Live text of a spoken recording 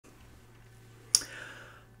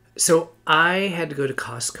So I had to go to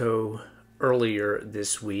Costco earlier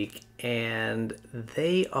this week, and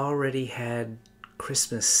they already had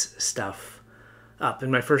Christmas stuff up.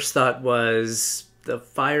 And my first thought was the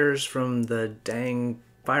fires from the dang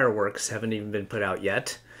fireworks haven't even been put out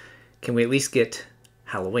yet. Can we at least get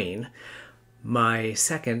Halloween? My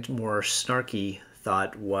second, more snarky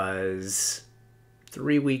thought was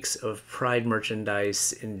 3 weeks of Pride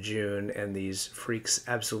merchandise in June, and these freaks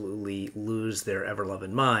absolutely lose their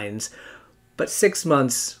ever-loving minds. But 6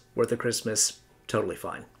 months worth of Christmas, totally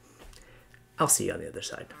fine. I'll see you on the other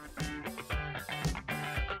side.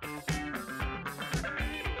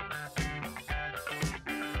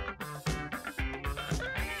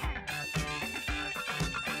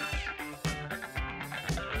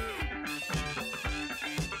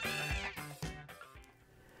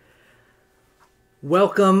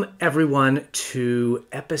 Welcome, everyone, to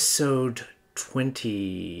episode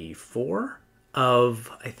 24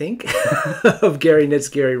 of, I think, of Gary Knits,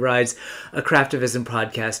 Gary Rides, a Craftivism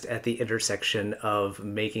podcast at the intersection of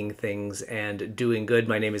making things and doing good.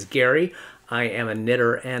 My name is Gary. I am a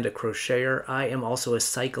knitter and a crocheter. I am also a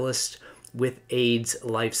cyclist with AID's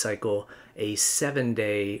Lifecycle, a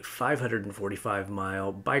 7-day,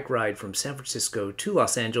 545-mile bike ride from San Francisco to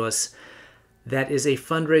Los Angeles. That is a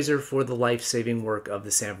fundraiser for the life-saving work of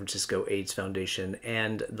the San Francisco AIDS Foundation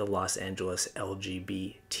and the Los Angeles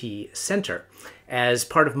LGBT Center. As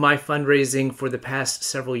part of my fundraising for the past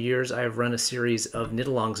several years, I have run a series of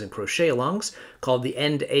Knitalongs and Crochetalongs called the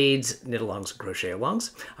End AIDS Knitalongs and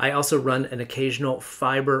Crochetalongs. I also run an occasional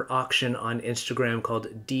fiber auction on Instagram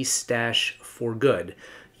called D-Stash for Good.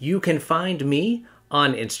 You can find me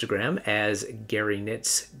on Instagram as Gary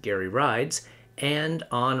Knits, Gary Rides, and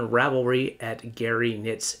on Ravelry at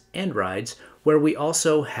GaryKnitsAndRides, where we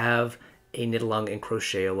also have a Knitalong and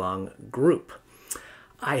Crochetalong group.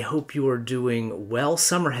 I hope you are doing well.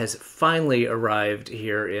 Summer has finally arrived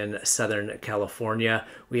here in Southern California.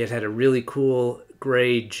 We had a really cool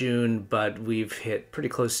gray June, but we've hit pretty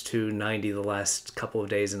close to 90 the last couple of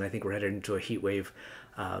days, and I think we're headed into a heat wave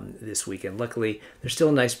this weekend. Luckily, there's still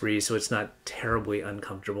a nice breeze, so it's not terribly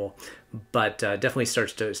uncomfortable, but definitely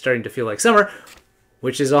starting to feel like summer,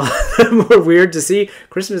 which is all more weird to see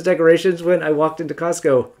Christmas decorations when I walked into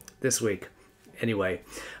Costco this week. Anyway,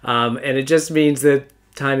 and it just means that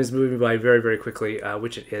time is moving by very, very quickly,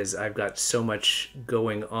 which it is. I've got so much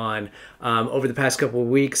going on. Over the past couple of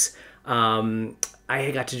weeks, I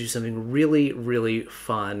got to do something really, really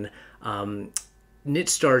fun.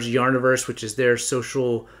 KnitStar's Yarniverse, which is their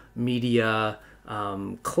social media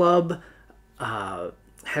club,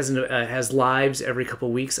 has lives every couple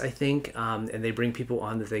of weeks, I think, and they bring people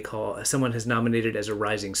on that they call, someone has nominated as a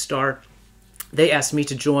rising star. They asked me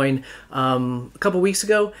to join a couple of weeks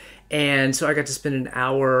ago, and so I got to spend an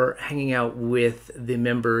hour hanging out with the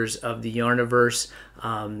members of the Yarniverse.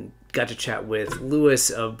 Got to chat with Lewis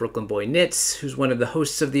of Brooklyn Boy Knits, who's one of the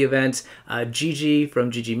hosts of the event, Gigi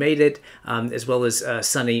from Gigi Made It, as well as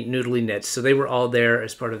Sunny Noodly Knits. So they were all there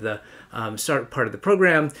as part of the part of the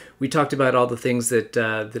program. We talked about all the things that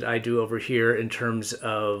that I do over here in terms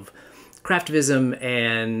of Craftivism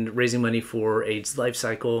and raising money for AIDS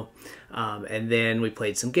Lifecycle. And then we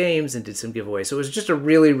played some games and did some giveaways. So it was just a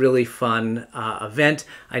really, really fun event.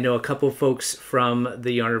 I know a couple of folks from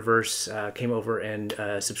the Yarniverse came over and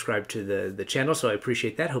subscribed to the channel, so I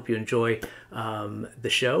appreciate that. Hope you enjoy the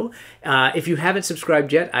show. If you haven't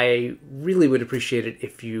subscribed yet, I really would appreciate it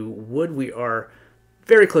if you would. We are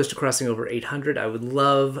very close to crossing over 800. I would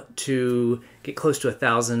love to get close to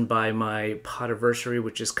 1,000 by my podiversary,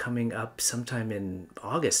 which is coming up sometime in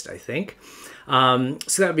August, I think. So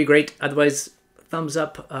that would be great. Otherwise, thumbs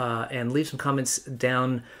up and leave some comments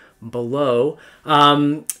down below.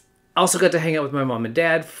 Also got to hang out with my mom and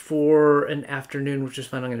dad for an afternoon, which was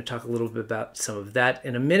fun. I'm going to talk a little bit about some of that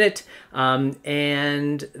in a minute.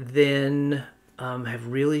 And then have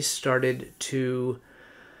really started to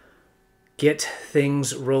get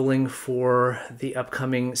things rolling for the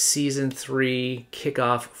upcoming Season 3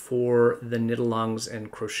 kickoff for the Knitalongs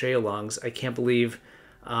and Crochetalongs. I can't believe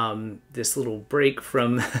this little break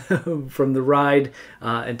from from the ride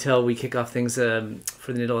until we kick off things for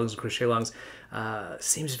the Knitalongs and Crochetalongs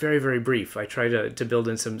seems very, very brief. I try to build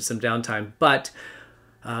in some downtime, but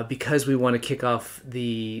because we want to kick off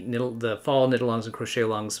the fall Knitalongs and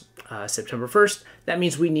Crochetalongs September 1st, that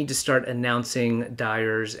means we need to start announcing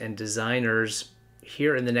dyers and designers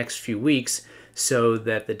here in the next few weeks so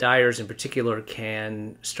that the dyers in particular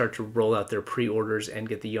can start to roll out their pre-orders and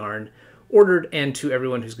get the yarn ordered and to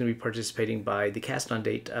everyone who's going to be participating by the cast-on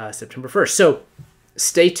date, September 1st. So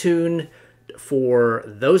stay tuned for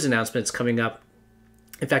those announcements coming up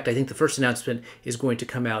In fact, I think the first announcement is going to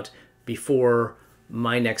come out before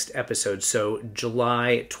my next episode. So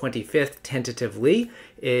July 25th, tentatively,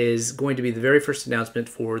 is going to be the very first announcement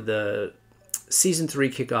for the Season 3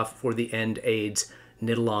 kickoff for the End AIDS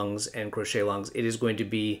Knitalongs and Crochetalongs. It is going to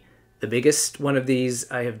be the biggest one of these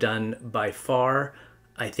I have done by far.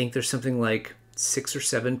 I think there's something like 6 or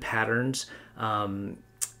 7 patterns,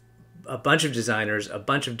 a bunch of designers, a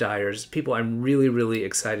bunch of dyers, people I'm really, really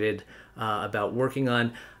excited about working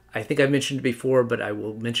on. I think I've mentioned it before, but I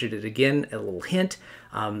will mention it again, a little hint.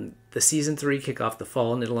 The Season 3 kickoff, the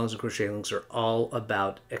Fall Knitalongs and Crochetalongs are all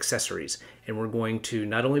about accessories. And we're going to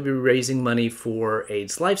not only be raising money for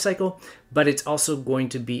AIDS Lifecycle, but it's also going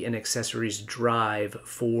to be an accessories drive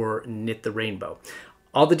for Knit the Rainbow.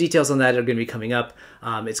 All the details on that are going to be coming up.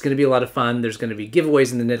 It's going to be a lot of fun. There's going to be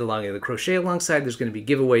giveaways in the Knit Along and the Crochet Along side. There's going to be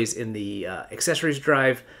giveaways in the accessories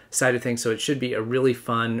drive side of things. So it should be a really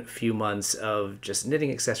fun few months of just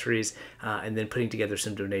knitting accessories and then putting together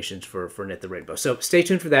some donations for Knit the Rainbow. So stay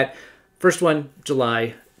tuned for that. First one,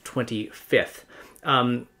 July 25th.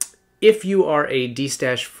 If you are a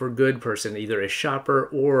DStash for Good person, either a shopper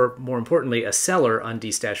or, more importantly, a seller on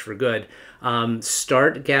DStash for Good,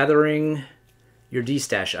 start gathering your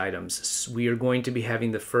DStash items. We are going to be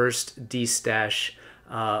having the first DStash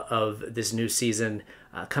of this new season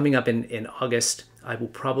coming up in August. I will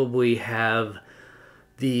probably have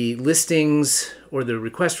the listings or the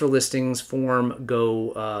request for listings form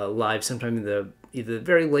go live sometime in either the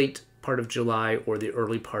very late part of July or the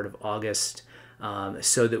early part of August,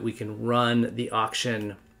 so that we can run the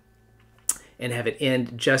auction and have it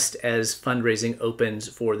end just as fundraising opens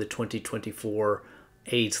for the 2024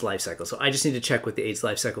 AIDS Lifecycle. So I just need to check with the AIDS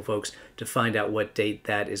Lifecycle folks to find out what date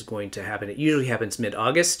that is going to happen. It usually happens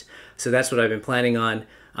mid-August, so that's what I've been planning on.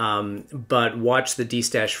 But watch the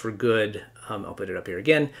DStash for Good. I'll put it up here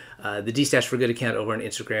again. The DStash for Good account over on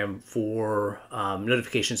Instagram for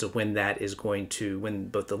notifications of when that is going to, when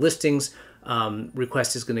both the listings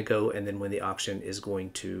request is going to go and then when the auction is going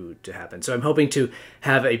to happen. So I'm hoping to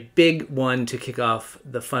have a big one to kick off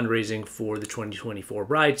the fundraising for the 2024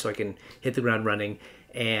 ride so I can hit the ground running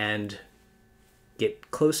and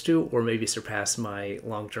get close to or maybe surpass my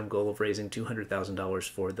long-term goal of raising $200,000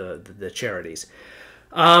 for the charities.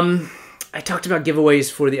 I talked about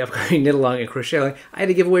giveaways for the upcoming Knitalong and Crochetalong. I had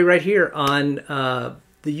a giveaway right here on the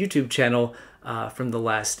YouTube channel from the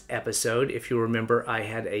last episode. If you remember, I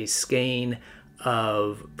had a skein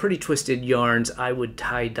of Pretty Twisted Yarns I Would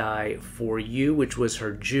Tie-Dye For You, which was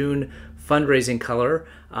her June fundraising color.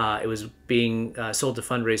 It was being sold to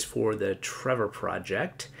fundraise for the Trevor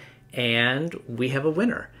Project, and we have a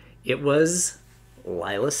winner. It was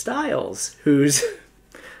Lila Stiles, whose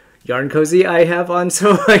yarn cozy I have on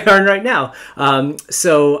Sew My Yarn right now.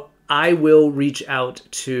 So I will reach out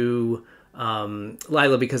to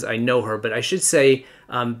Lila because I know her, but I should say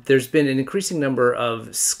there's been an increasing number of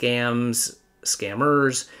scammers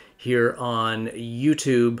here on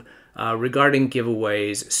YouTube regarding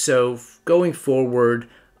giveaways. So going forward,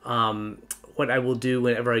 what I will do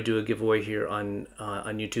whenever I do a giveaway here on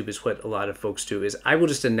YouTube is what a lot of folks do, is I will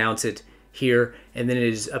just announce it here, and then it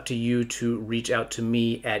is up to you to reach out to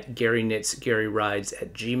me at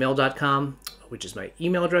GaryKnitsAndRides@gmail.com, which is my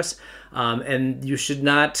email address. And you should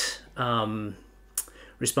not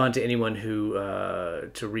respond to anyone who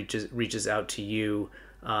reaches out to you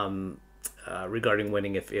regarding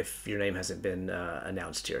winning if your name hasn't been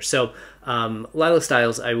announced here. So Lila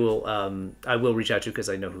Stiles, I will reach out to because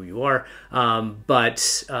I know who you are.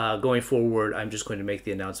 But going forward, I'm just going to make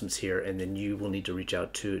the announcements here, and then you will need to reach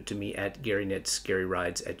out to me at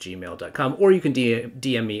GaryKnitsAndRides@gmail.com, or you can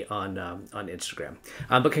DM me on Instagram.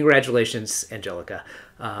 But congratulations, Angelica.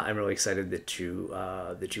 I'm really excited that you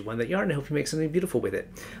won that yarn. I hope you make something beautiful with it.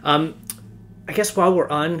 I guess while we're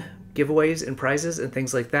on giveaways and prizes and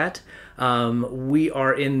things like that, we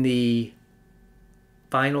are in the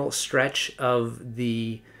final stretch of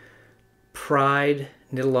the Pride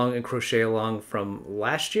Knit-along and Crochet-along from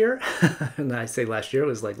last year. And I say last year, it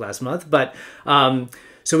was like last month, but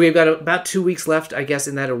so we've got about 2 weeks left, I guess,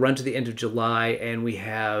 and that'll run to the end of July, and we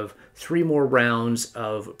have 3 more rounds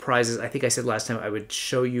of prizes. I think I said last time I would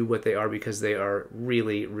show you what they are because they are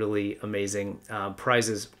really, really amazing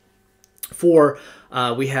prizes.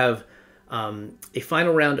 We have a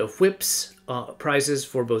final round of WIPs prizes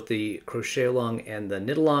for both the Crochet-along and the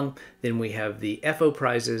Knit-along. Then we have the FO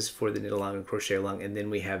prizes for the Knit-along and Crochet-along, and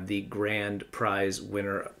then we have the grand prize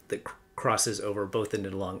winner that crosses over both the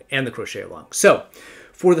Knit-along and the Crochet-along. So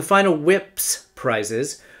for the final WIPs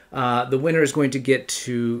prizes, the winner is going to get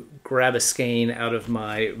to grab a skein out of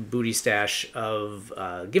my booty stash of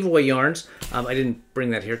giveaway yarns. I didn't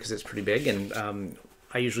bring that here because it's pretty big, and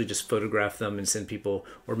I usually just photograph them and send people,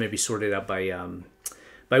 or maybe sort it out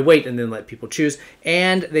by weight and then let people choose.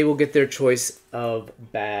 And they will get their choice of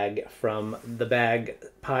bag from the bag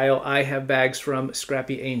pile. I have bags from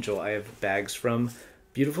Scrappy Angel. I have bags from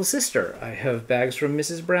Beautiful Sister. I have bags from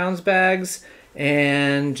Mrs. Brown's Bags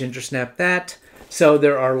and Ginger Snap That. So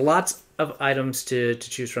there are lots of items to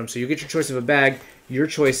choose from. So you get your choice of a bag, your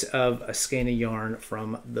choice of a skein of yarn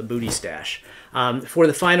from the Booty Stash. For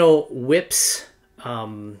the final WIPs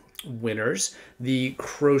winners, the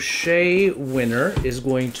crochet winner is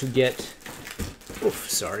going to get, oof,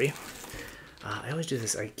 sorry. I always do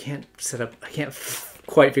this. I can't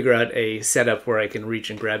quite figure out a setup where I can reach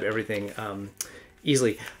and grab everything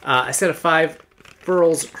easily. A set of 5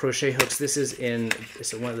 Furls crochet hooks. This is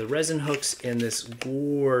one of the resin hooks in this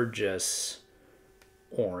gorgeous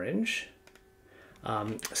orange.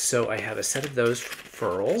 So I have a set of those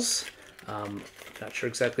Furls. Not sure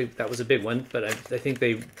exactly, that was a big one, but I think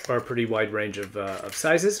they are a pretty wide range of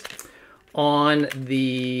sizes. On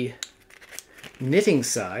the knitting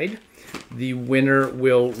side, the winner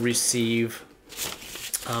will receive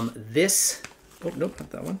this, oh, nope,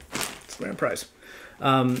 not that one, it's the grand prize.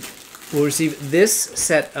 Will receive this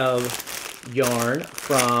set of yarn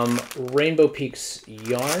from Rainbow Peaks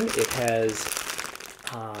Yarn. It has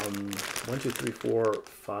 1, 2, 3, 4,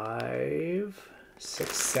 5,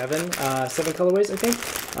 6, 7 colorways, I think.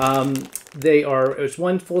 It's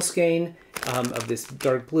 1 full skein of this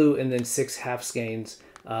dark blue, and then 6 half skeins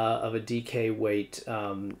of a DK weight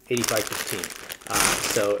 8515.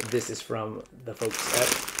 So this is from the folks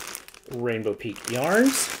at Rainbow Peak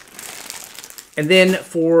Yarns. And then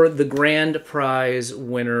for the grand prize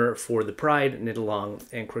winner for the Pride Knitalong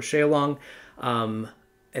and Crochetalong,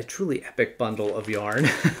 a truly epic bundle of yarn.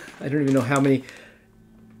 I don't even know how many.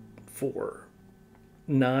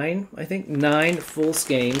 9, I think, 9 full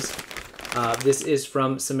skeins. This is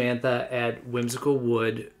from Samantha at Whimsical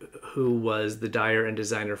Wood, who was the dyer and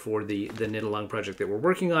designer for the Knitalong project that we're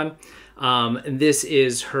working on. And this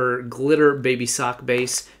is her glitter baby sock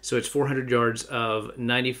base. So it's 400 yards of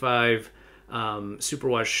 95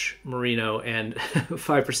 superwash merino and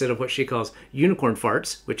 5% of what she calls unicorn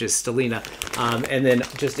farts, which is stellina, and then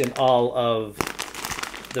just in all of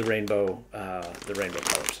the rainbow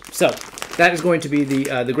colors. So that is going to be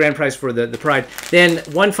the grand prize for the Pride. Then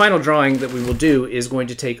one final drawing that we will do is going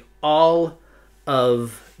to take all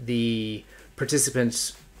of the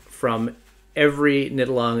participants from every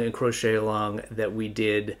Knitalong and Crochetalong that we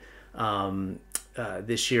did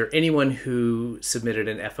this year. Anyone who submitted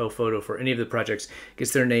an FO photo for any of the projects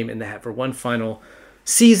gets their name in the hat for one final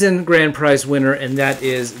season grand prize winner, and that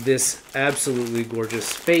is this absolutely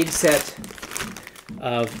gorgeous fade set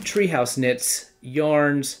of Treehouse Knits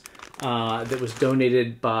yarns that was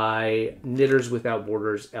donated by Knitters Without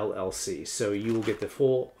Borders LLC. So you will get the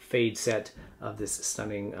full fade set of this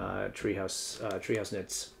stunning Treehouse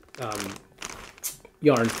Knits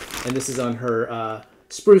yarn, and this is on her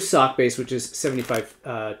spruce sock base, which is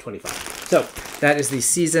 75.25. So that is the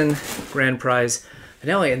season grand prize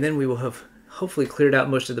finale, and then we will have hopefully cleared out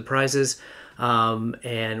most of the prizes,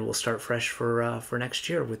 and we'll start fresh for next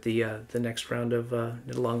year with the next round of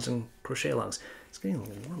Knitalongs and Crochetalongs. It's getting a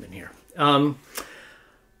little warm in here.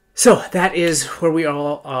 So that is where we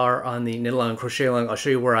all are on the Knitalong and Crochetalong. I'll show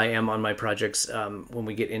you where I am on my projects when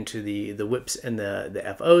we get into the WIPs and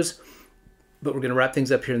the FOs. But we're going to wrap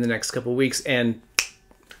things up here in the next couple of weeks and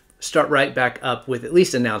start right back up with at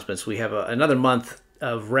least announcements. We have another month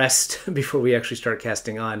of rest before we actually start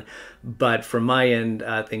casting on. But from my end,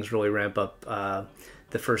 things really ramp up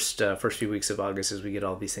the first few weeks of August as we get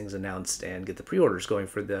all these things announced and get the pre-orders going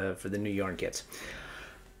for the new yarn kits.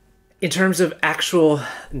 In terms of actual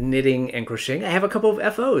knitting and crocheting, I have a couple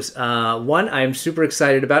of FOs. One I'm super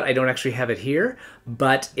excited about. I don't actually have it here,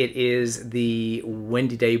 but it is the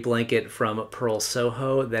Wendy Day blanket from Pearl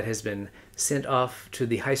Soho that has been sent off to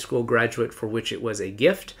the high school graduate for which it was a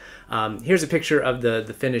gift. Here's a picture of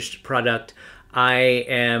the finished product. I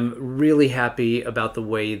am really happy about the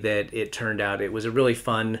way that it turned out. It was a really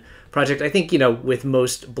fun project. I think, with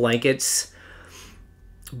most blankets,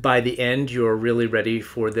 by the end, you're really ready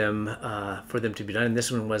for them to be done. And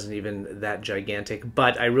this one wasn't even that gigantic,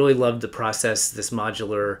 but I really loved the process, this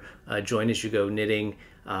modular join as you go knitting.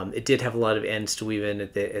 It did have a lot of ends to weave in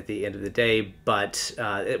at the end of the day, but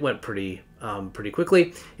it went pretty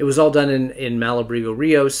quickly. It was all done in Malabrigo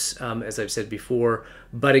Rios, as I've said before.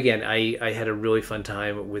 But again, I had a really fun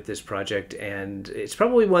time with this project, and it's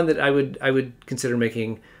probably one that I would consider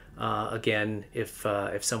making again if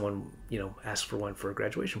someone asks for one for a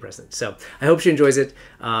graduation present. So I hope she enjoys it,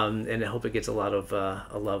 and I hope it gets a lot of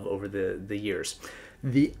love over the years.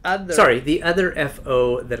 The other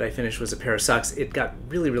FO that I finished was a pair of socks. It got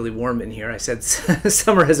really, really warm in here. I said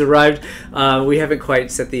summer has arrived. We haven't quite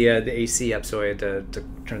set the AC up, so I had to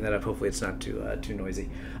turn that up. Hopefully it's not too noisy.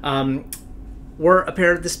 Were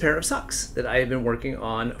this pair of socks that I have been working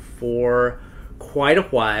on for quite a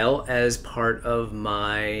while as part of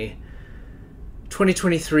my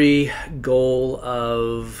 2023 goal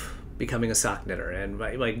of becoming a sock knitter. And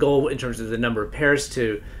my goal in terms of the number of pairs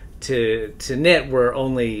to knit were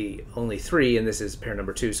only 3, and this is pair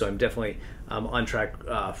number 2, so I'm definitely on track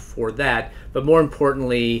for that. But more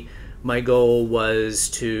importantly, my goal was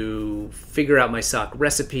to figure out my sock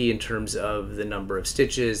recipe in terms of the number of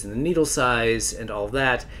stitches and the needle size and all of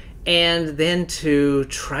that, and then to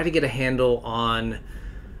try to get a handle on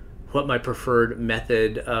what my preferred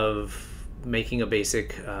method of making a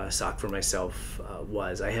basic sock for myself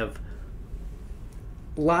was. I have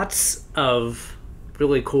lots of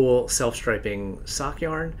really cool self-striping sock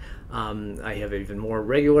yarn. I have even more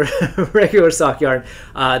regular sock yarn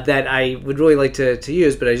that I would really like to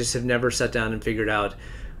use, but I just have never sat down and figured out,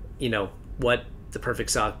 what the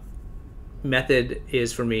perfect sock method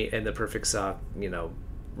is for me and the perfect sock,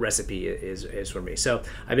 recipe is for me. So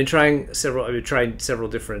I've tried several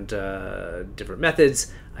different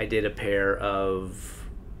methods. I did a pair of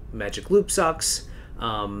magic loop socks,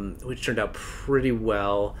 which turned out pretty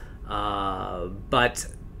well, but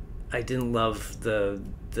I didn't love the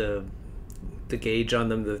gauge on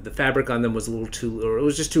them. The fabric on them was a little too, or it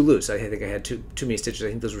was just too loose. I think I had too many stitches. I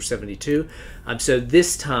think those were 72. So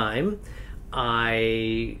this time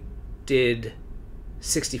I did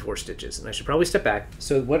 64 stitches, and I should probably step back.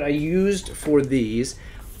 So what I used for these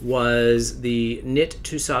was the Knit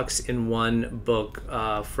 2 Socks in 1 book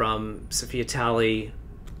from Sophia Talley,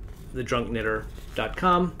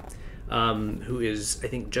 thedrunkknitter.com, who is, I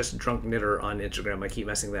think, just Drunk Knitter on Instagram. I keep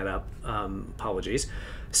messing that up. Apologies.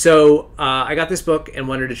 So I got this book and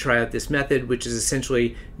wanted to try out this method, which is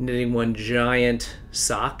essentially knitting one giant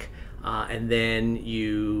sock, and then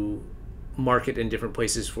you mark it in different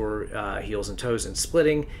places for heels and toes and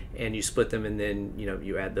splitting, and you split them, and then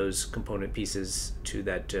you add those component pieces to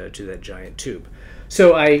that giant tube.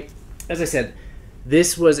 So as I said,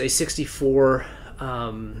 this was a 64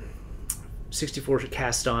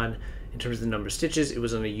 cast on in terms of the number of stitches. It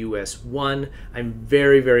was on a US 1. I'm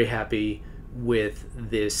very, very happy with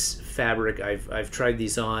this fabric. I've tried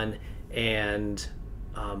these on, and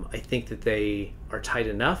I think that they are tight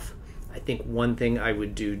enough. I think one thing I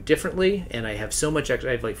would do differently, and I have so much extra,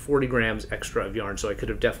 I have like 40 grams extra of yarn, so I could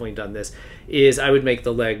have definitely done this, is I would make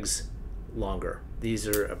the legs longer. These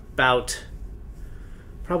are about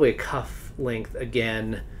probably a cuff length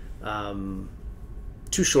again,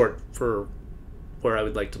 too short for where I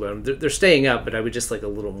would like to wear them. They're staying up, but I would just like a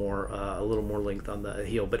little more length on the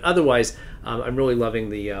heel. But otherwise, I'm really loving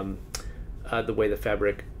the way the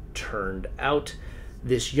fabric turned out.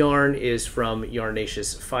 This yarn is from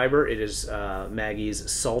Yarnaceous Fiber. It is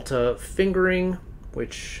Maggie's Salta fingering,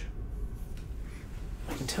 which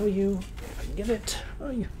I can tell you, if I can get it,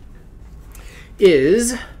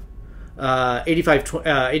 is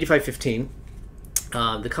 8515.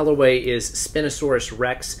 The colorway is Spinosaurus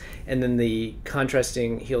Rex, and then the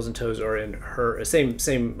contrasting heels and toes are in her same. It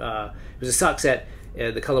was a sock set.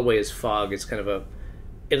 The colorway is Fog. It's kind of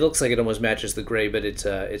it looks like it almost matches the gray, but it's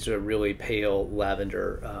a really pale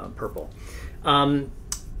lavender purple.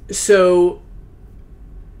 So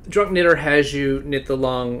Drunk Knitter has you knit the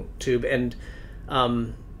long tube, and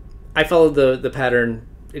I followed the pattern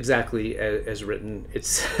exactly as written.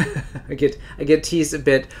 It's I get teased a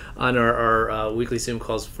bit on our weekly Zoom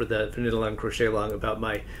calls for Knitalong Crochetalong about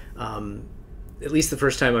my at least the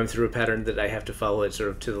first time I'm through a pattern that I have to follow it sort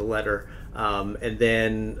of to the letter, and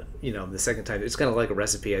then the second time it's kind of like a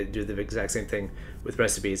recipe. I do the exact same thing with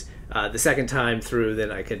recipes. The second time through, then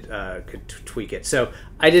I could tweak it. So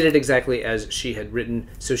I did it exactly as she had written.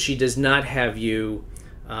 So she does not have you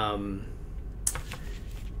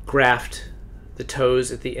graft the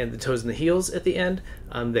toes at the end, the toes and the heels at the end.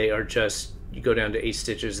 They are just, you go down to 8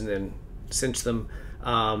 stitches and then cinch them.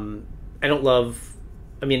 I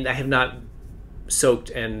have not soaked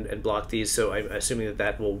and blocked these, so I'm assuming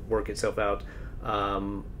that will work itself out a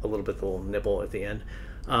little bit, the little nipple at the end.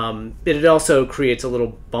 But it also creates a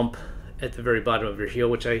little bump at the very bottom of your heel,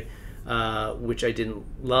 which I didn't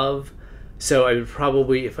love. So I would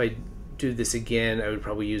probably, if I do this again, I would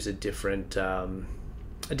probably use a different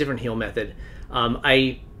heel method.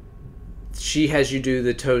 She has you do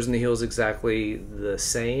the toes and the heels exactly the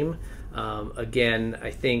same. Again,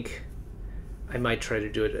 I think I might try to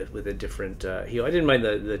do it with a different heel. I didn't mind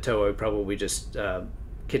the toe. I would probably just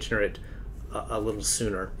Kitchener it a little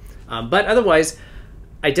sooner. But otherwise,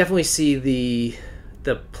 I definitely see the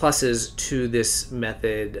pluses to this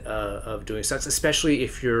method of doing socks, especially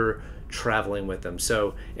if you're traveling with them.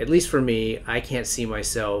 So at least for me, I can't see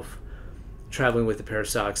myself traveling with a pair of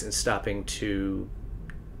socks and stopping to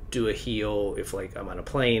do a heel if like I'm on a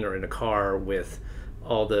plane or in a car with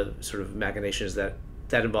all the sort of machinations that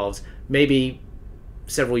involves. Maybe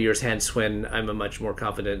several years hence when I'm a much more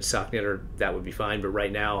confident sock knitter, that would be fine. But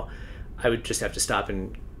right now I would just have to stop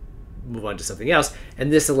and move on to something else.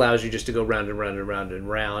 And this allows you just to go round and round and round and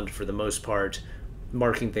round for the most part,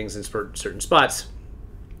 marking things in certain spots.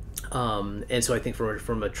 And so I think for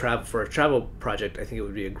a travel project, I think it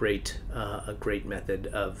would be a great method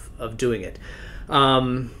of doing it.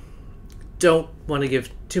 Don't want to give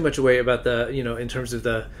too much away about the, in terms of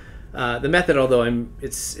the method, although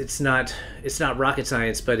it's not rocket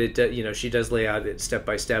science, but it she does lay out it step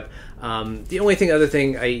by step. The only other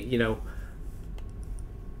thing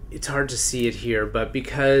it's hard to see it here, but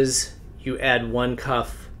because you add one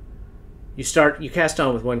cuff, you cast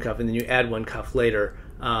on with one cuff and then you add one cuff later,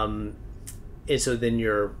 and so then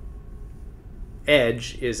your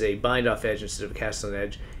edge is a bind off edge instead of a cast on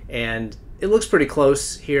edge, and it looks pretty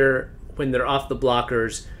close here. When they're off the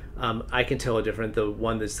blockers, I can tell a difference. The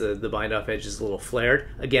one that's the bind off edge is a little flared.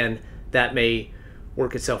 Again, that may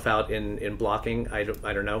work itself out in blocking. I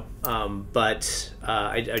don't know, but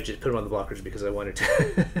I just put them on the blockers because I wanted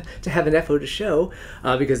to have an FO to show,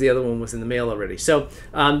 because the other one was in the mail already. So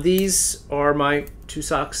these are my 2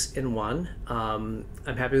 socks in 1. I'm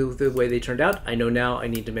happy with the way they turned out. I know now I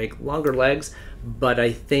need to make longer legs, but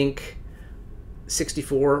I think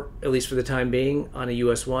 64, at least for the time being, on a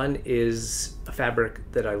US 1 is a fabric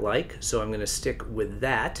that I like, so I'm going to stick with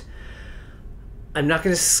that. I'm not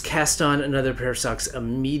going to cast on another pair of socks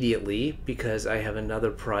immediately because I have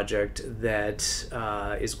another project that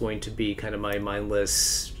is going to be kind of my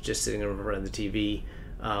mindless, just sitting in front of the TV,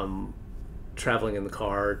 traveling in the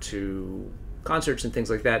car to concerts and things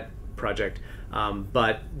like that project.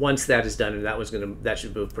 But once that is done, and that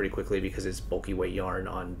should move pretty quickly because it's bulky weight yarn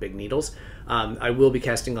on big needles, I will be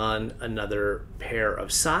casting on another pair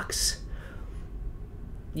of socks.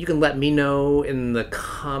 You can let me know in the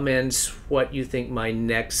comments what you think my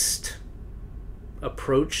next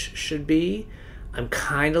approach should be. I'm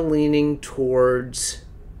kind of leaning towards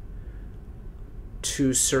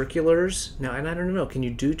 2 circulars. Now, and I don't know, can you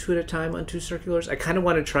do 2 at a time on 2 circulars? I kind of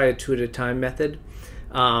want to try a 2 at a time method.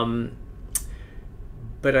 But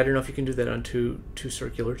I don't know if you can do that on two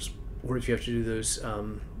circulars, or if you have to do those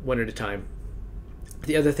one at a time.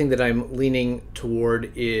 The other thing that I'm leaning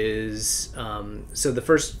toward is, so the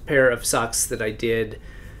first pair of socks that I did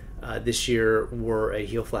this year were a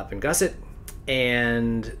heel flap and gusset,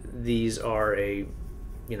 and these are a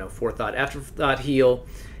forethought, afterthought heel.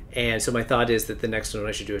 And so my thought is that the next one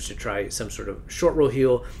I should do is to try some sort of short roll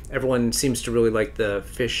heel. Everyone seems to really like the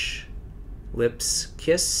fish lips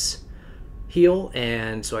kiss heel,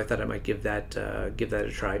 and so I thought I might give that a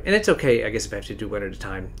try. And it's okay, I guess, if I have to do one at a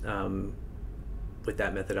time with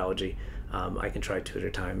that methodology. I can try 2 at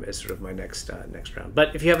a time as sort of my next round.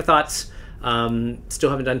 But if you have thoughts, still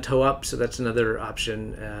haven't done toe up, so that's another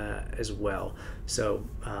option as well. So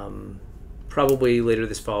probably later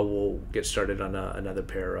this fall we'll get started on another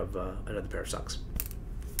pair of socks.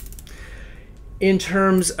 In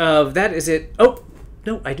terms of that, is it? Oh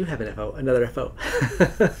no, I do have an FO, another FO.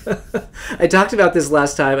 I talked about this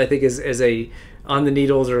last time, I think, as a on the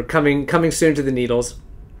needles, or coming soon to the needles.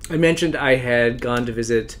 I mentioned I had gone to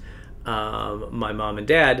visit my mom and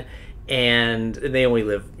dad, and they only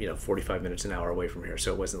live 45 minutes, an hour away from here,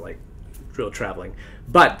 so it wasn't like real traveling.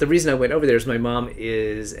 But the reason I went over there is my mom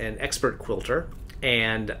is an expert quilter,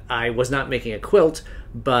 and I was not making a quilt,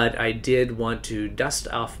 but I did want to dust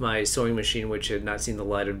off my sewing machine, which had not seen the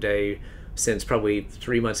light of day since probably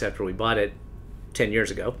 3 months after we bought it 10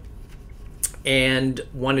 years ago, and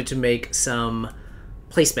wanted to make some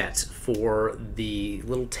placemats for the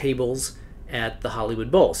little tables at the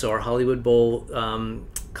Hollywood Bowl. So our Hollywood Bowl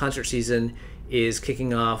concert season is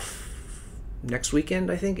kicking off next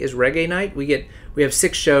weekend, I think, is Reggae Night. We have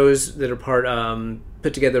 6 shows that are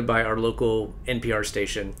put together by our local NPR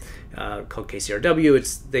station called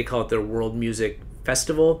KCRW. They call it their World Music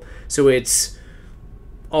Festival. So it's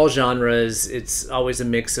all genres. It's always a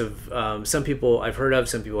mix of some people I've heard of,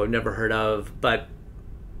 some people I've never heard of, but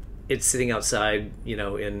it's sitting outside,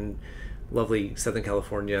 in lovely Southern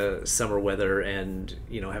California summer weather, and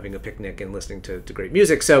having a picnic and listening to great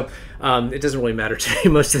music. So it doesn't really matter to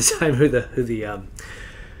me most of the time who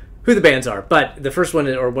the bands are. But the first one,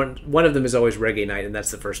 or one of them, is always Reggae Night, and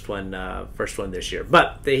that's the first one this year.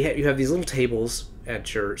 But you have these little tables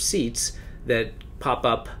at your seats that pop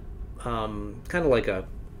up kind of like a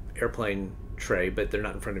airplane tray, but they're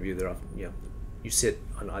not in front of you. They're off, you sit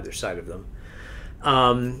on either side of them.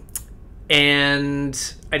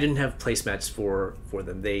 And I didn't have placemats for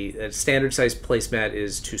them. A standard size placemat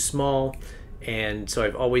is too small, and so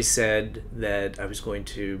I've always said that I was going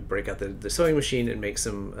to break out the sewing machine and make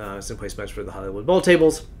some placemats for the Hollywood Bowl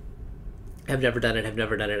tables. Have never done it.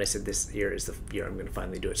 I said this year is the year I'm going to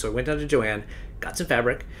finally do it. So I went down to Joann, got some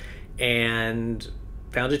fabric, and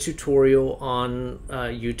found a tutorial on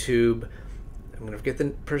YouTube. I'm going to forget the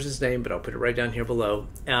person's name, but I'll put it right down here below.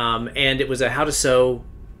 And it was a how to sew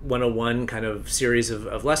 101 kind of series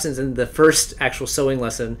of lessons. And the first actual sewing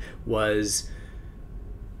lesson was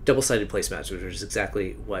double-sided placemats, which was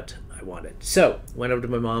exactly what I wanted. So went over to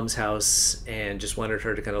my mom's house and just wanted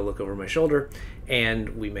her to kind of look over my shoulder,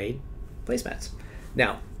 and we made placemats.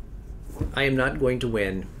 Now, I am not going to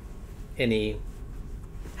win any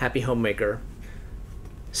Happy Homemaker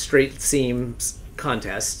straight seams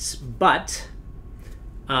contests, but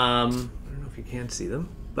I don't know if you can see them,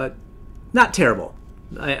 but not terrible.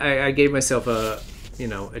 I gave myself a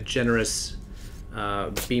generous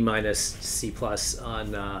B- C+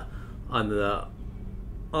 on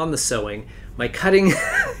the sewing. My cutting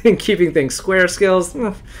and keeping things square skills,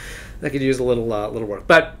 I could use a little work,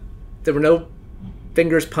 but there were no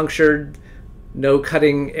fingers punctured, no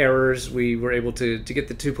cutting errors. We were able to get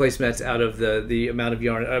the 2 placemats out of the amount of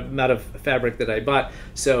yarn, amount of fabric that I bought.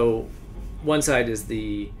 So one side is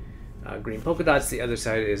the green polka dots, the other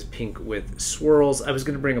side is pink with swirls. I was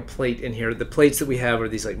going to bring a plate in here. The plates that we have are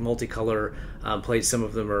these like multicolor plates. Some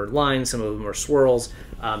of them are lines, some of them are swirls.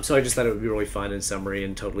 So I just thought it would be really fun and summery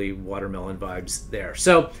and totally watermelon vibes there.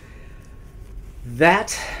 So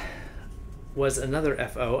that was another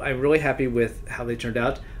FO. I'm really happy with how they turned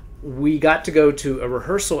out. We got to go to a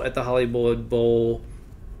rehearsal at the Hollywood Bowl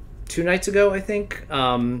 2 nights ago, I think.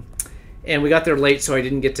 And we got there late, so I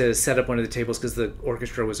didn't get to set up one of the tables because the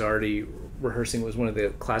orchestra was already rehearsing. It was one of the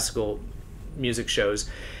classical music shows.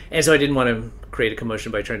 And so I didn't want to create a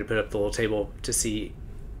commotion by trying to put up the little table to see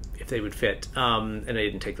if they would fit. And I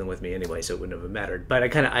didn't take them with me anyway, so it wouldn't have mattered. But I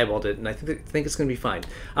kind of eyeballed it, and I think it's going to be fine.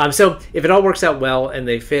 So if it all works out well and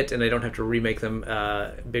they fit and I don't have to remake them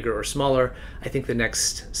bigger or smaller, I think the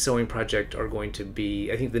next sewing project are going to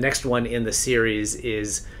be, I think the next one in the series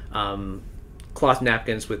is cloth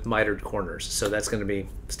napkins with mitered corners. So that's going to be,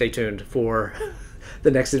 stay tuned for the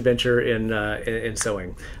next adventure in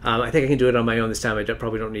sewing. I think I can do it on my own this time. I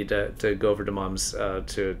probably don't need to go over to Mom's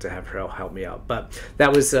to have her help me out. But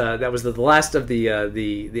that was the last of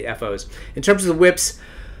the FOs. In terms of the WIPs,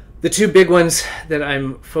 the 2 big ones that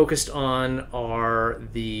I'm focused on are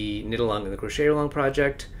the Knitalong and the Crochetalong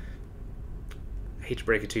project. I hate to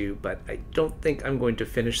break it to you, but I don't think I'm going to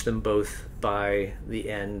finish them both by the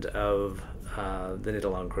end of the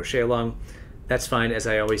Knitalong Crochetalong. That's fine. As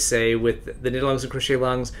I always say, with the Knitalongs and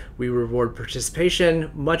Crochetalongs, we reward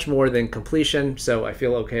participation much more than completion, so I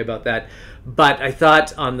feel okay about that. But I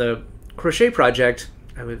thought on the crochet project,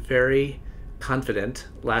 I was very confident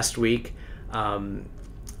last week.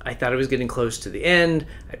 I thought I was getting close to the end.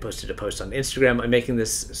 I posted a post on Instagram. I'm making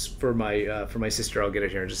this for my sister. I'll get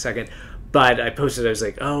it here in just a second. But I posted, I was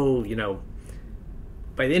like, oh,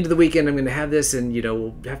 by the end of the weekend, I'm going to have this, and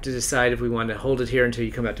we'll have to decide if we want to hold it here until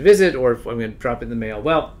you come out to visit, or if I'm going to drop it in the mail.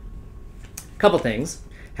 Well, a couple things.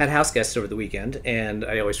 Had house guests over the weekend, and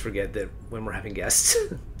I always forget that when we're having guests,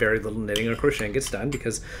 very little knitting or crocheting gets done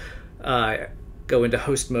because I go into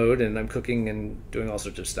host mode and I'm cooking and doing all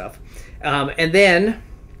sorts of stuff. And then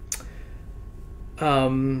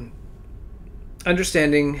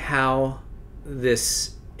understanding how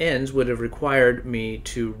this ends would have required me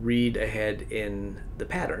to read ahead in the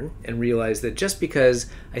pattern and realize that just because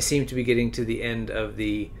I seem to be getting to the end of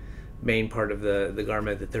the main part of the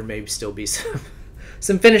garment, that there may still be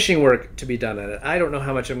some finishing work to be done on it. I don't know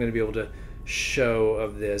how much I'm going to be able to show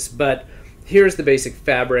of this, but here's the basic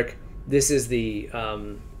fabric. This is the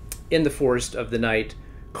In the Forest of the Night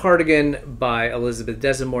cardigan by Elizabeth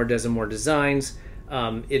Desamore Designs.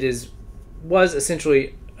 It was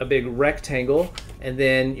essentially a big rectangle, and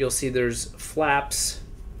then you'll see there's flaps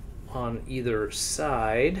on either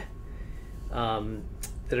side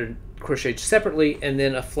that are crocheted separately, and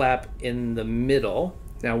then a flap in the middle.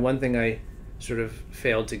 Now, one thing I sort of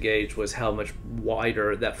failed to gauge was how much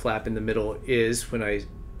wider that flap in the middle is. When I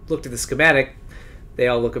looked at the schematic, they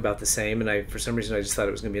all look about the same, and for some reason I just thought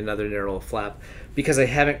it was going to be another narrow flap, because I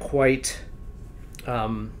haven't quite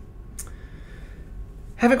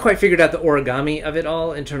figured out the origami of it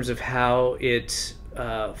all in terms of how it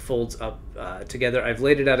folds up together. I've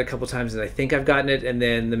laid it out a couple times and I think I've gotten it, and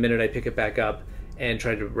then the minute I pick it back up and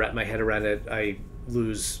try to wrap my head around it, I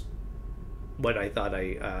lose what I thought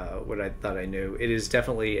I knew. It is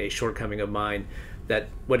definitely a shortcoming of mine, that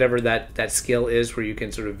whatever that skill is, where you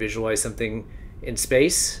can sort of visualize something in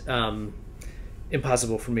space,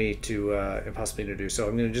 impossible for me to do. So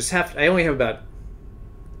I'm going to just I only have about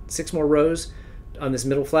 6 more rows on this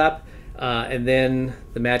middle flap, and then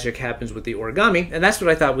the magic happens with the origami, and that's what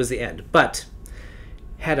I thought was the end. But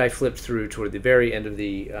had I flipped through toward the very end of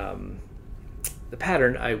the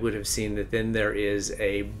pattern, I would have seen that then there is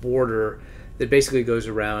a border that basically goes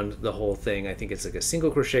around the whole thing. I think it's like a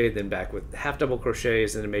single crochet, then back with half double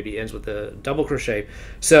crochets, and then it maybe ends with a double crochet.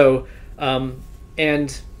 So,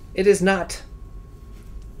 and it is not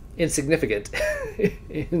insignificant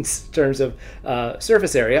in terms of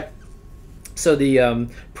surface area. So the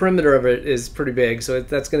perimeter of it is pretty big. So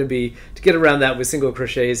that's going to be, to get around that with single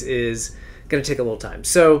crochets is going to take a little time.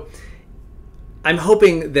 So I'm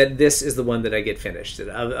hoping that this is the one that I get finished.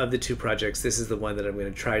 Of the 2 projects, this is the one that I'm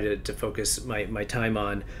going to try to focus my time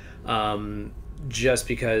on, just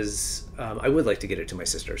because I would like to get it to my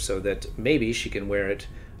sister so that maybe she can wear it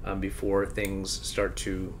before things start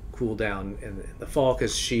to cool down in the fall,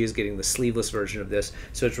 because she is getting the sleeveless version of this.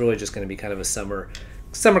 So it's really just going to be kind of a summer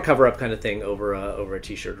cover-up kind of thing over a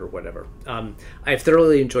t-shirt or whatever. I've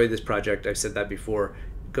thoroughly enjoyed this project. I've said that before.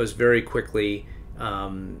 It goes very quickly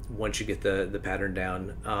once you get the pattern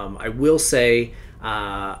down. I will say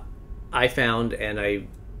I found, and I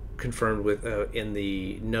confirmed with in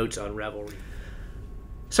the notes on Ravelry.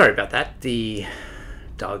 Sorry about that. The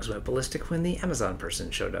dogs went ballistic when the Amazon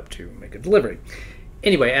person showed up to make a delivery.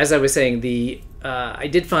 Anyway, as I was saying, I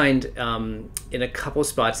did find in a couple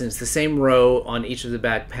spots, and it's the same row on each of the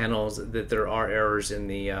back panels, that there are errors in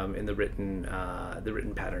the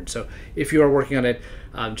written pattern. So if you are working on it,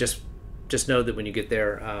 just know that when you get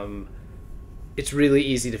there, it's really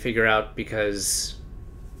easy to figure out, because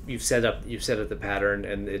you've set up the pattern,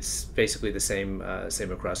 and it's basically the same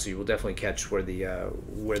across. So you will definitely catch where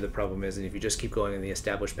the problem is, and if you just keep going in the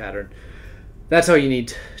established pattern, that's all you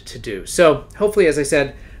need to do. So hopefully, as I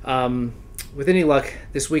said, with any luck,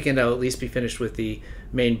 this weekend I'll at least be finished with the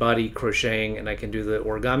main body crocheting, and I can do the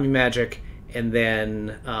origami magic, and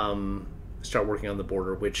then start working on the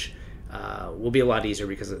border, which will be a lot easier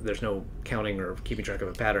because there's no counting or keeping track of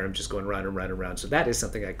a pattern. I'm just going round and round and round. So that is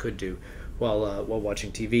something I could do while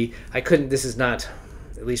watching TV. I couldn't. This is not,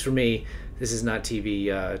 at least for me, this is not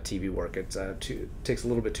TV work. It takes a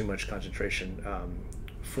little bit too much concentration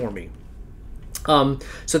for me.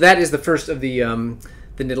 So that is the first of the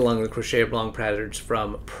Knitalong and the Crochetalong patterns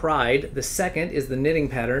from Pride. The second is the knitting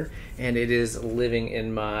pattern, and it is living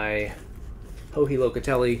in my Joji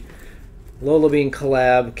Locatelli Lola Bean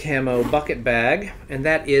collab camo bucket bag, and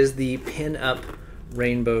that is the Pin Up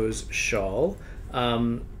Rainbows shawl.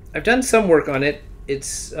 I've done some work on it.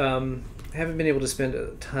 It's I haven't been able to spend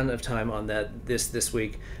a ton of time on that this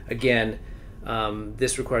week. Again,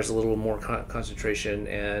 this requires a little more concentration,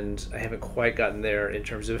 and I haven't quite gotten there in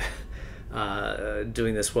terms of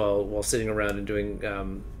doing this while sitting around and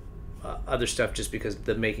doing other stuff, just because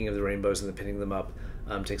the making of the rainbows and the pinning them up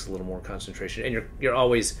takes a little more concentration, and you're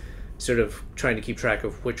always sort of trying to keep track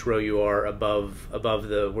of which row you are above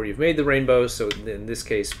the where you've made the rainbow. So in this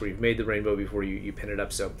case, where you've made the rainbow before you pin it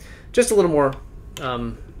up. So just a little more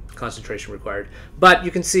concentration required. But you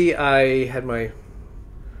can see I had my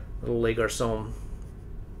little Les Garçons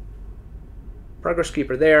progress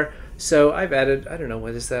keeper there. So I've added, I don't know,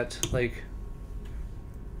 what is that, like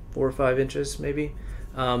 4 or 5 inches maybe,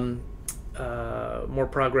 more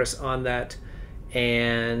progress on that.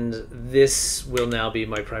 And this will now be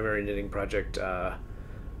my primary knitting project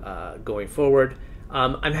going forward.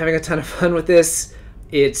 I'm having a ton of fun with this.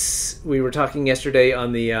 We were talking yesterday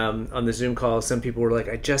on the Zoom call. Some people were like,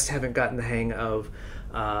 I just haven't gotten the hang of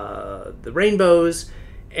the rainbows,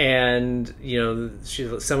 and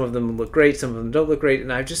some of them look great, some of them don't look great,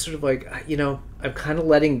 and I've just sort of like, I'm kind of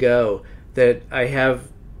letting go that I have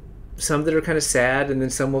some that are kind of sad, and then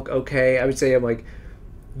some look okay. I would say I'm like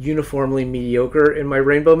uniformly mediocre in my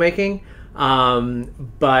rainbow making,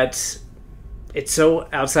 but it's so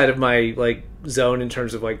outside of my like zone in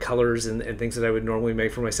terms of like colors and things that I would normally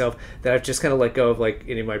make for myself that I've just kind of let go of like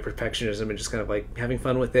any of my perfectionism and just kind of like having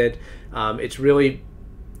fun with it. It's really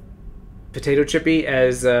potato chippy,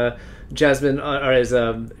 as Jasmine or as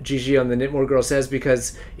Gigi on the Knitmore Girl says,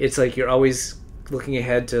 because it's like you're always looking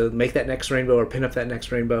ahead to make that next rainbow or pin up that next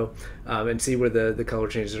rainbow and see where the color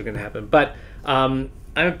changes are going to happen. But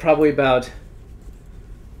I'm probably about,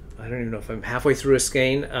 I don't even know if I'm halfway through a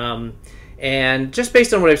skein, and just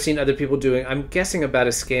based on what I've seen other people doing, I'm guessing about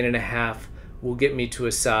a skein and a half will get me to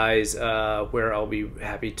a size where I'll be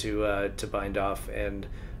happy to bind off and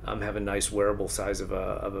have a nice wearable size of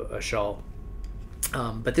a shawl.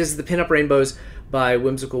 But this is the Pinup Rainbows by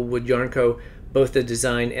Whimsical Wood Yarn Co. Both the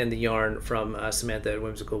design and the yarn from Samantha at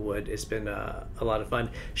Whimsical Wood. It's been a lot of fun.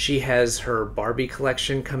 She has her Barbie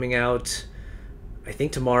collection coming out, I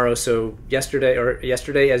think tomorrow. So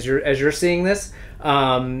yesterday as you're seeing this,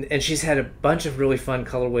 and she's had a bunch of really fun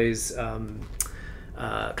colorways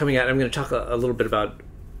coming out. I'm going to talk a little bit about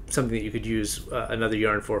something that you could use another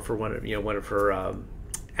yarn for one of her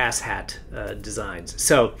ass hat designs.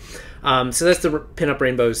 So that's the Pinup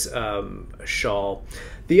Rainbows shawl.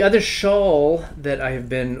 The other shawl that I have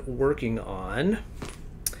been working on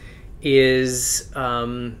is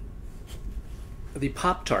the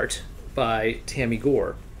Pop-Tart by Tammy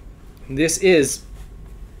Gore. This is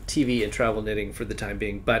TV and travel knitting for the time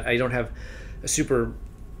being, but I don't have a super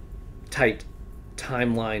tight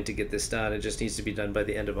timeline to get this done. It just needs to be done by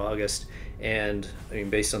the end of August, and I mean,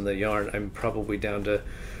 based on the yarn, I'm probably down to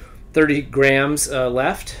 30 grams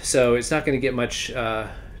left, so it's not going to get much,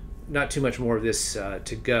 not too much more of this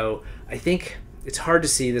to go. I think it's hard to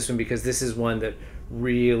see this one because this is one that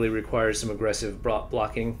really requires some aggressive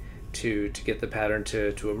blocking to get the pattern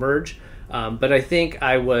to emerge. But I think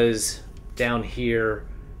I was down here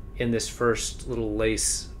in this first little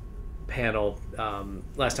lace panel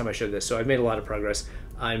last time I showed this, so I've made a lot of progress.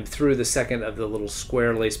 I'm through the second of the little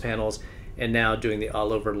square lace panels, and now doing the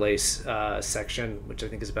all over lace section, which I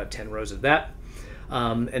think is about 10 rows of that.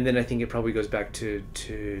 And then I think it probably goes back to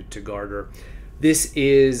garter. This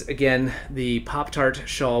is, again, the Pop-Tart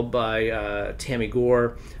shawl by Tammy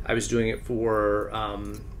Gore. I was doing it for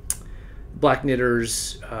Black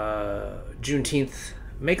Knitters Juneteenth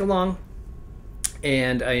make-along,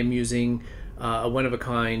 and I am using a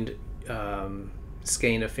one-of-a-kind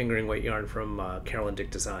skein of fingering weight yarn from Carolyn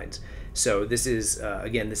Dick Designs. So this is,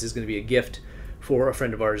 again, this is going to be a gift for a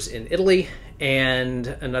friend of ours in Italy, and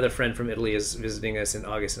another friend from Italy is visiting us in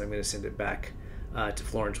August, and I'm going to send it back to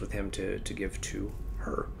Florence with him to give to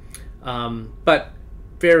her. But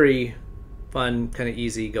very fun, kind of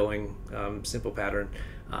easy going, simple pattern.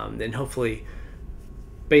 And hopefully,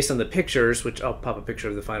 based on the pictures, which I'll pop a picture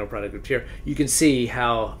of the final product up here, you can see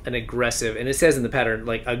how an aggressive, and it says in the pattern,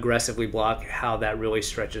 like aggressively block, how that really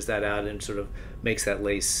stretches that out and sort of makes that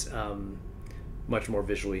lace much more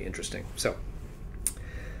visually interesting. So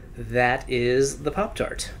that is the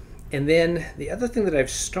Pop-Tart. And then the other thing that I've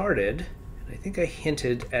started, and I think I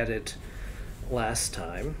hinted at it last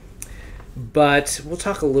time, but we'll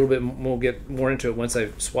talk a little bit, we'll get more into it once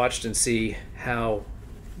I've swatched and see how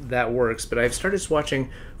that works. But I've started swatching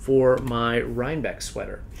for my Rhinebeck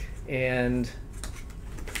sweater, and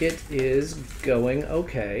it is going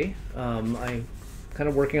okay. I'm kind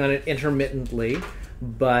of working on it intermittently,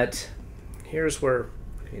 but here's where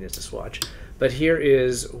I need to swatch. But here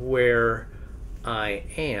is where I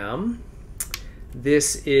am.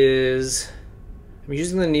 This is, I'm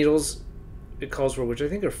using the needles it calls for, which I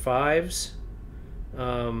think are 5s.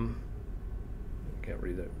 I can't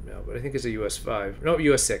read that now, but I think it's a US 5. No,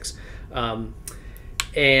 US 6. And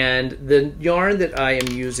the yarn that I am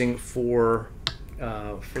using for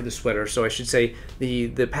the sweater, so I should say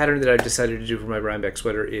the pattern that I've decided to do for my Rhinebeck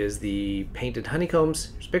sweater is the Painted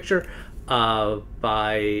Honeycombs, here's a picture,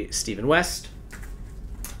 by Stephen West.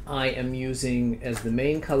 I am using as the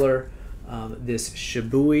main color this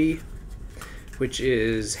Shibui, which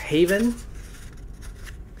is Haven.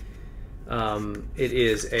 It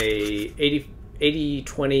is a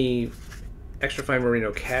 80-20 extra fine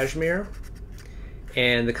merino cashmere,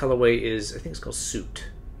 and the colorway is, I think it's called Suit.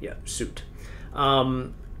 Yeah, Suit.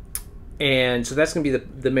 And so that's going to be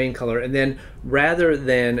the main color. And then rather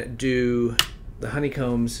than do the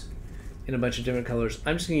honeycombs in a bunch of different colors,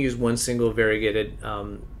 I'm just going to use one single variegated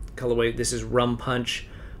colorway. This is Rum Punch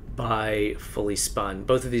by Fully Spun.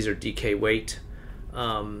 Both of these are DK weight.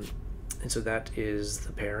 And so that is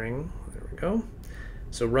the pairing. There we go.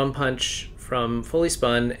 So Rum Punch from Fully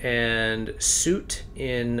Spun and Suit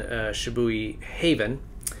in Shibui Haven.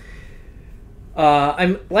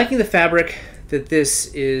 I'm liking the fabric that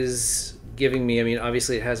this is giving me. I mean,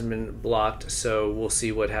 obviously it hasn't been blocked, so we'll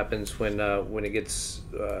see what happens when it gets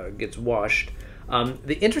washed.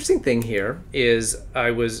 The interesting thing here is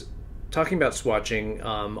I was talking about swatching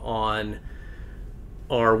on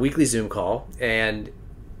our weekly Zoom call, and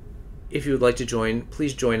if you would like to join,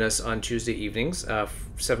 please join us on Tuesday evenings,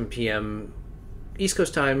 7 p.m. East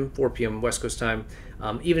Coast time, 4 p.m. West Coast time.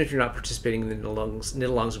 Even if you're not participating in the Knitalongs and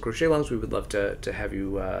Crochetalongs, we would love to have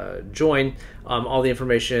you join. All the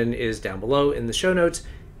information is down below in the show notes.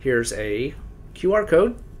 Here's a QR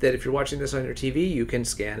code that if you're watching this on your TV, you can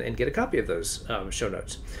scan and get a copy of those show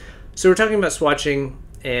notes. So we're talking about swatching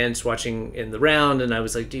and swatching in the round, and I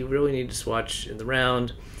was like, do you really need to swatch in the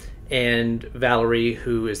round? and Valerie,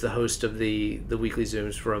 who is the host of the weekly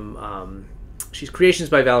Zooms from, she's Creations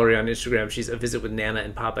by Valerie on Instagram. She's A Visit with Nana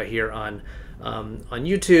and Papa here on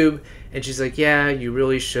YouTube. And she's like, yeah, you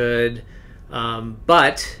really should.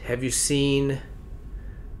 But have you seen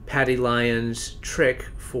Patty Lyon's trick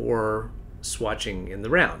for swatching in the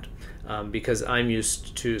round? Because I'm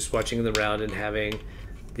used to swatching in the round and having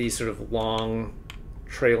these sort of long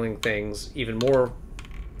trailing things, even more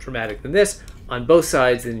dramatic than this, on both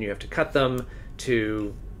sides. Then you have to cut them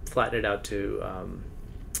to flatten it out to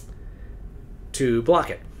block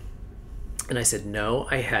it. And I said, no,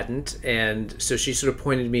 I hadn't. And so she sort of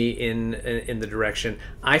pointed me in the direction.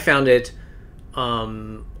 I found it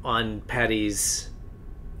on Patty's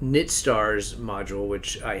Knit Stars module,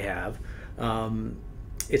 which I have.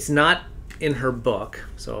 It's not in her book,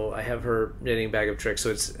 so I have her knitting bag of tricks.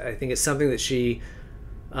 So I think it's something that she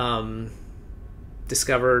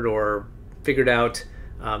discovered or figured out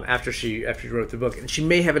after she wrote the book, and she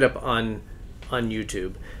may have it up on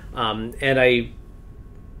YouTube. And I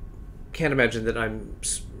can't imagine that I'm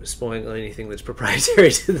spoiling anything that's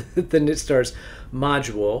proprietary to the Knit Stars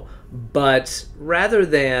module. But rather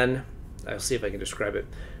than, I'll see if I can describe it,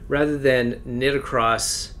 rather than knit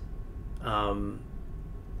across and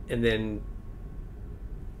then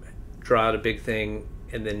draw out a big thing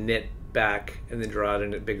and then knit back and then draw out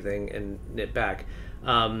a big thing and knit back,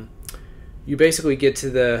 you basically get to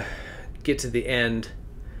the end,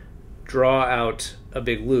 draw out a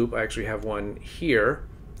big loop. I actually have one here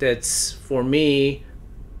that's, for me,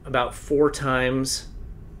 about 4 times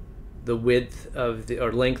the width of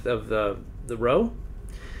or length of the row.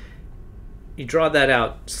 You draw that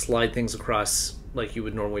out, slide things across like you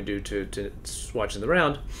would normally do to swatch in the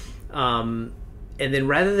round, and then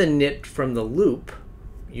rather than knit from the loop,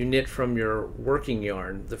 you knit from your working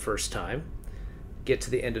yarn the first time, get to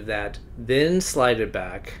the end of that, then slide it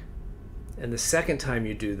back, and the second time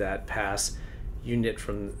you do that pass, you knit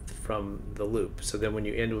from the loop. So then when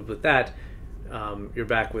you end with that, you're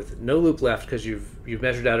back with no loop left because you've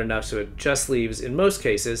measured out enough so it just leaves, in most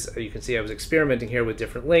cases, you can see I was experimenting here with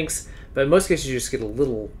different lengths, but in most cases you just get a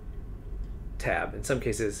little tab. In some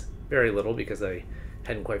cases, very little, because I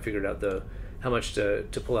hadn't quite figured out how much to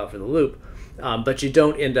pull out for the loop. But you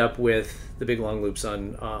don't end up with the big long loops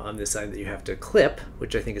on this side that you have to clip,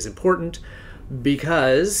 which I think is important,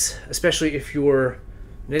 because especially if you're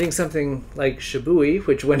knitting something like Shabui,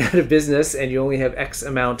 which went out of business and you only have X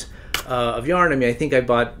amount of yarn. I mean, I think I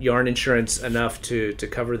bought yarn insurance enough to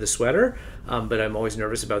cover the sweater, but I'm always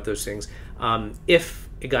nervous about those things. If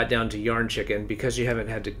it got down to yarn chicken, because you haven't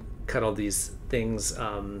had to cut all these things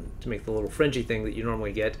to make the little fringy thing that you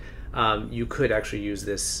normally get, you could actually use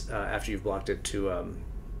this after you've blocked it to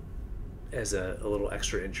as a little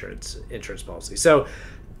extra insurance policy. So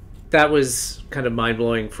that was kind of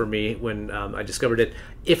mind-blowing for me when I discovered it.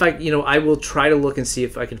 If I will try to look and see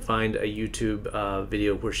if I can find a YouTube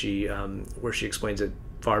video where she explains it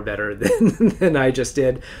far better than I just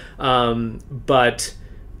did. But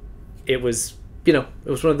it was, it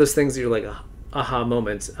was one of those things that you're like, aha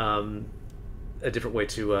moments, a different way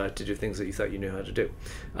to do things that you thought you knew how to do.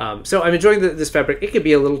 So I'm enjoying this fabric. It could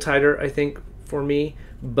be a little tighter, I think, for me,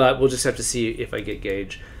 but we'll just have to see if I get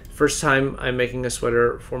gauge. First time I'm making a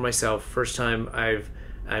sweater for myself. First time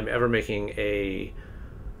I'm ever making a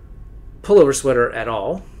pullover sweater at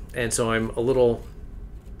all, and so I'm a little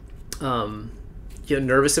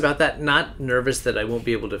nervous about that. Not nervous that I won't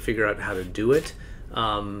be able to figure out how to do it,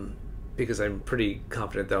 because I'm pretty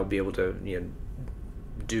confident that I'll be able to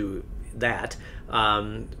do that.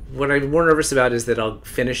 What I'm more nervous about is that I'll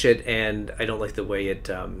finish it and I don't like the way it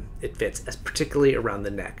fits, particularly around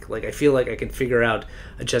the neck. Like, I feel like I can figure out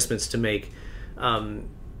adjustments to make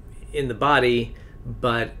in the body,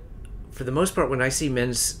 but for the most part, when I see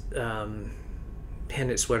men's hand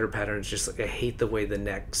knit sweater patterns, just like, I hate the way the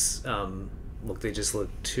necks look. They just look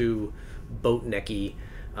too boat necky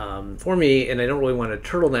for me, and I don't really want a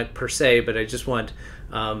turtleneck per se, but I just want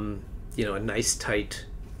a nice tight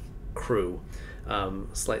crew,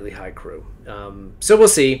 slightly high crew. So we'll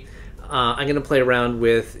see. I'm going to play around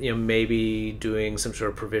with maybe doing some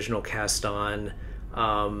sort of provisional cast on,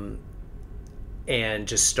 and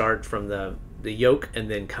just start from the yoke and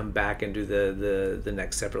then come back and do the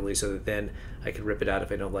neck separately, so that then I can rip it out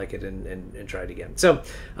if I don't like it and try it again. So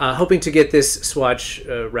hoping to get this swatch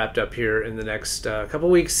wrapped up here in the next couple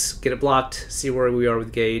weeks, get it blocked, see where we are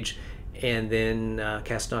with gauge, and then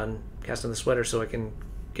cast on the sweater so I can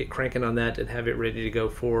get cranking on that and have it ready to go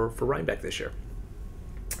for Rhinebeck this year.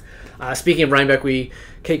 Speaking of Rhinebeck,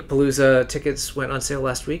 Cakepalooza tickets went on sale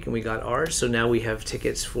last week, and we got ours. So now we have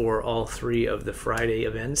tickets for all 3 of the Friday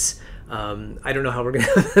events. I don't know how we're going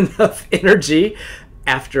to have enough energy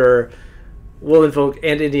after Woollen Folk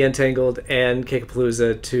and Indie Untangled and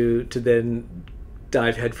Cakepalooza to then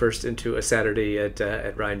dive headfirst into a Saturday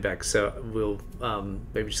at Rhinebeck. So we'll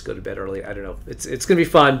maybe just go to bed early. I don't know. It's going to be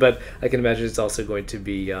fun, but I can imagine it's also going to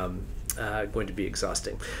be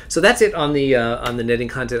exhausting. So that's it on the knitting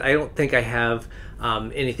content. I don't think I have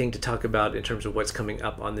anything to talk about in terms of what's coming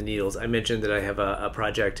up on the needles. I mentioned that I have a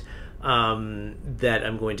project that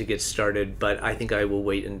I'm going to get started, but I think I will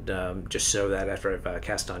wait and just show that after I've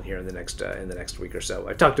cast on here in the next week or so.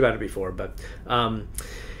 I've talked about it before, but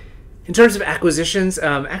in terms of acquisitions,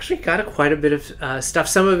 actually got quite a bit of stuff.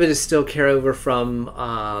 Some of it is still carryover from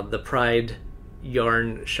the Pride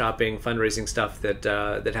yarn shopping fundraising stuff that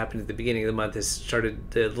happened at the beginning of the month. Has started,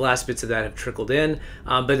 the last bits of that have trickled in,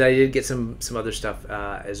 but I did get some other stuff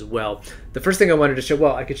as well. The first thing I wanted to show,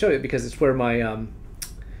 well, I could show you because it's where my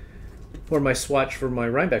swatch for my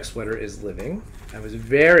Rhinebeck sweater is living. I was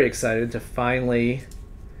very excited to finally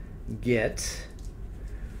get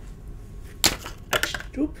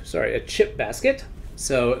a chip basket.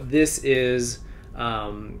 So this is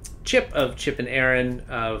Chip of Chip and Aaron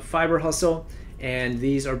of Fiber Hustle, and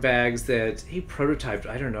these are bags that he prototyped,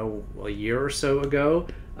 I don't know, a year or so ago,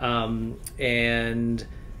 and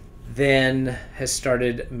then has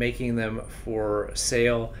started making them for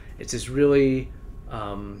sale. It's this really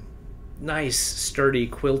nice, sturdy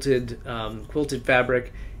quilted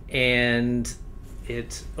fabric, and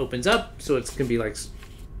it opens up, so it's gonna be like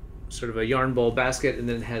sort of a yarn bowl basket, and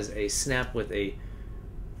then it has a snap with a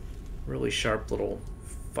really sharp little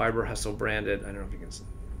Fiber Hustle branded, I don't know if you can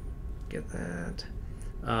get that,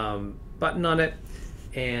 button on it,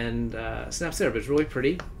 and snaps there, but it's really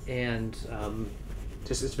pretty, and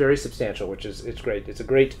just it's very substantial, which is, it's great. It's a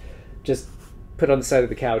great, just put on the side of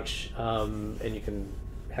the couch, and you can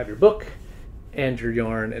have your book and your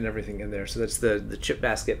yarn and everything in there. So that's the chip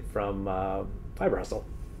basket from Fiber Hustle.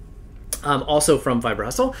 Also from Fiber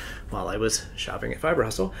Hustle, while I was shopping at Fiber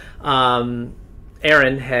Hustle,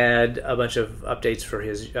 Aaron had a bunch of updates for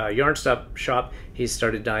his yarn shop. He's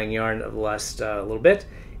started dyeing yarn over the last little bit,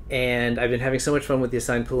 and I've been having so much fun with the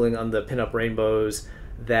assigned pooling on the pinup rainbows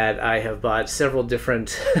that I have bought several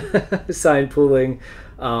different assigned pooling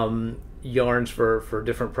yarns for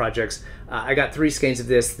different projects. I got 3 skeins of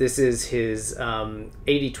this. This is his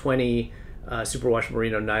 80/20 superwash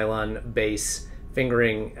merino nylon base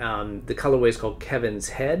fingering. The colorway is called Kevin's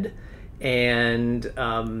Head, and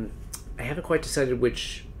I haven't quite decided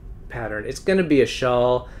which pattern. It's going to be a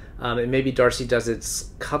shawl, and maybe Darcy does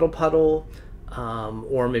its Cuddle Puddle,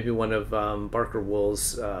 or maybe one of Barker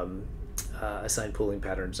Wool's assigned pooling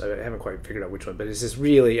patterns. I haven't quite figured out which one, but it's just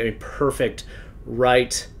really, I mean, perfect,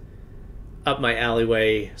 right up my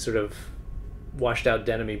alleyway, sort of washed out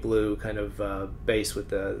denim-y blue kind of base with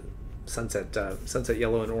the sunset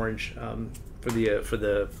yellow and orange for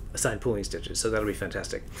the assigned pooling stitches. So that'll be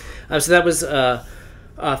fantastic. So that was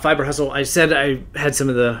Fiber Hustle. I said I had some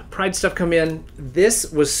of the Pride stuff come in.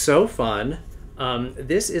 This was so fun.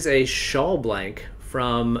 This is a shawl blank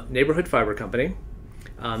from Neighborhood Fiber Company.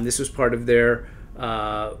 This was part of their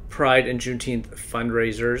Pride and Juneteenth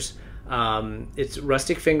fundraisers. It's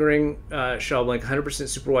rustic fingering shawl blank, 100%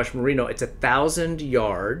 superwash merino. It's 1,000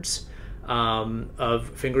 yards of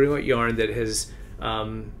fingering weight yarn that has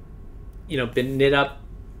been knit up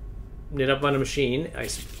on a machine. I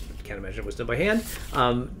can't imagine it was done by hand,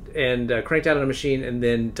 and cranked out on a machine and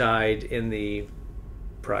then dyed in the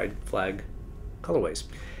Pride flag colorways.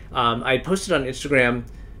 I posted on Instagram.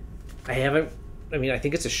 I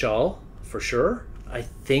think it's a shawl for sure. I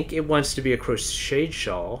think it wants to be a crocheted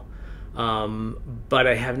shawl, but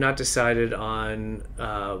I have not decided on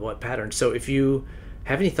what pattern. So if you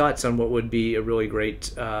have any thoughts on what would be a really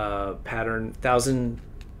great pattern, 1,000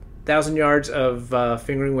 yards of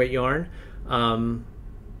fingering weight yarn,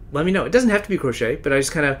 let me know. It doesn't have to be crochet, but I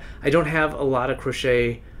don't have a lot of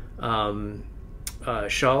crochet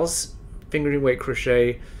shawls. Fingering weight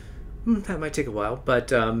crochet, that might take a while,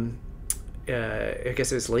 but I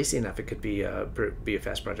guess if it's lacy enough, it could be a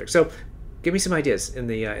fast project. So give me some ideas in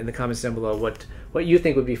the comments down below what you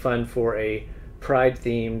think would be fun for a Pride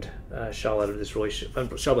themed shawl out of this really fun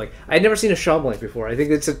shawl blank. I had never seen a shawl blank before. I think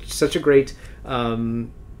it's such a great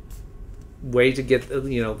way to get a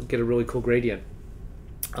really cool gradient,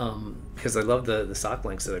 because I love the sock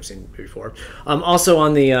blanks that I've seen before. Also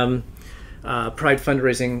on the Pride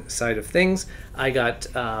fundraising side of things, I got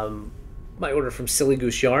my order from Silly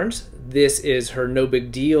Goose Yarns. This is her No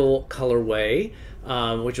Big Deal colorway.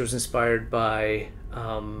 which was inspired by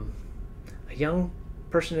a young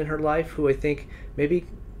person in her life who I think maybe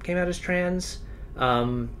came out as trans.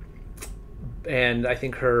 And I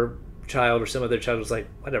think her child or some other child was like,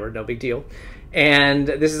 whatever, no big deal. And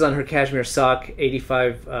this is on her cashmere sock,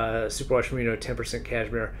 85 superwash merino, 10%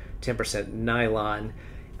 cashmere, 10% nylon.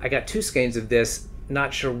 I got 2 skeins of this,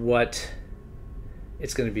 not sure what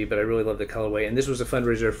it's going to be, but I really love the colorway. And this was a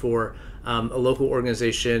fundraiser for a local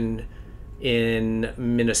organization in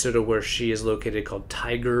Minnesota where she is located called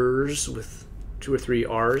Tigers with 2 or 3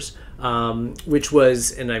 R's, which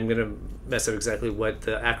was, and I'm going to mess up exactly what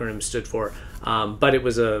the acronym stood for, but it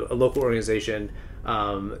was a local organization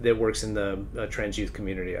that works in the trans youth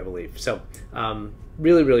community, I believe. So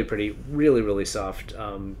really, really pretty, really, really soft,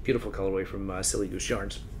 beautiful colorway from Silly Goose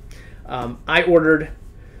Yarns. I ordered,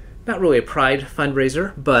 not really a Pride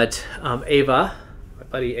fundraiser, but Ava, my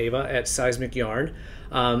buddy Ava at Seismic Yarn.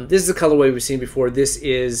 This is a colorway we've seen before. This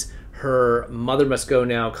is her Mother Must Go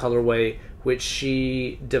Now colorway, which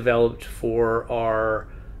she developed for our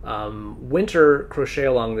winter crochet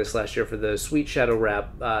along this last year for the Sweet Shadow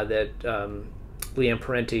wrap that Leanne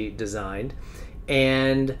Parenti designed.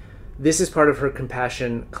 And this is part of her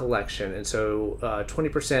Compassion collection. And so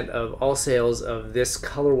 20% of all sales of this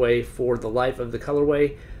colorway for the life of the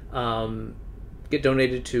colorway get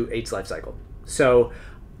donated to AIDS Lifecycle. So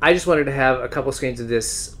I just wanted to have a couple skeins of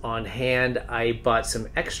this on hand. I bought some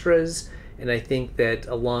extras, and I think that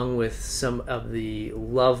along with some of the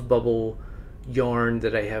Love Bubble yarn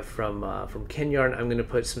that I have from Ken Yarn, I'm going to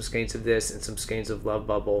put some skeins of this and some skeins of Love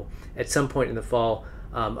Bubble at some point in the fall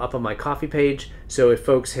up on my coffee page. So if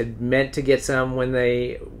folks had meant to get some when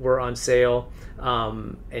they were on sale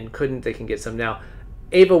and couldn't, they can get some now.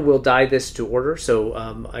 Ava will dye this to order, so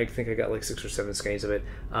I think I got like 6 or 7 skeins of it.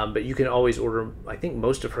 But you can always order, I think,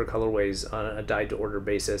 most of her colorways on a dyed to order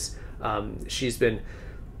basis. She's been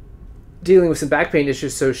dealing with some back pain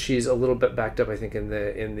issues, so she's a little bit backed up, I think, in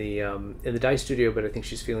the dye studio. But I think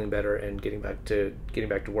she's feeling better and getting back to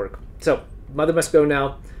work. So Mother Must Go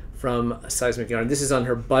Now from Seismic Yarn. This is on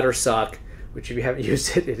her butter sock, which if you haven't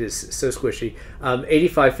used it, it is so squishy.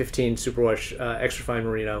 85-15 superwash, extra fine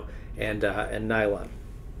merino, and nylon.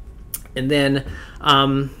 And then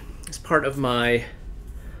as part of my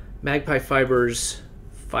Magpie Fibers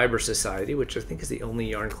Fiber Society, which I think is the only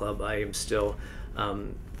yarn club I am still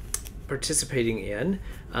participating in,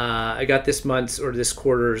 I got this month's or this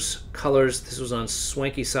quarter's colors. This was on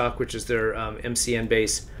Swanky Sock, which is their MCN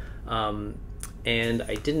base, and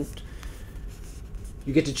I didn't.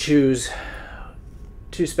 You get to choose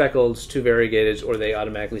 2 speckleds, 2 variegateds, or they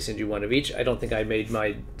automatically send you 1 of each. I don't think I made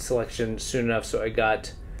my selection soon enough, so I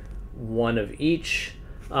got 1 of each.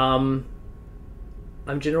 I'm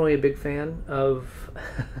generally a big fan of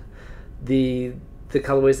the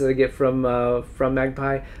colorways that I get from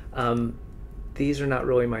Magpie. These are not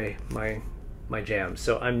really my jam,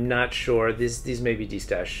 so I'm not sure. These may be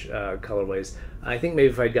D-stash colorways. I think maybe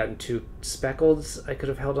if I'd gotten 2 speckleds, I could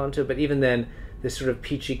have held on to it, but even then, this sort of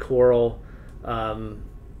peachy coral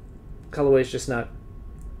colorway is just not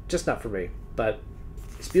for me. But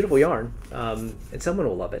it's beautiful yarn, and someone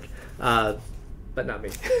will love it, but not me.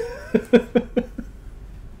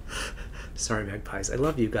 Sorry, Magpies. I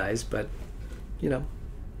love you guys, but you know,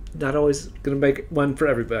 not always gonna make one for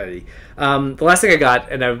everybody. The last thing I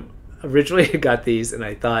got, and I originally got these, and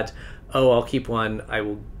I thought, oh, I'll keep one. I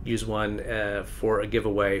will use one for a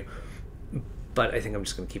giveaway. But I think I'm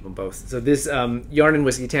just going to keep them both. So this Yarn and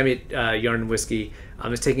Whiskey, Tammy Yarn and Whiskey,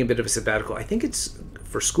 is taking a bit of a sabbatical. I think it's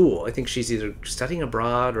for school. I think she's either studying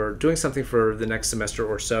abroad or doing something for the next semester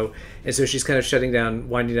or so. And so she's kind of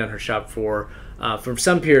winding down her shop for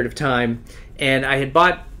some period of time. And I had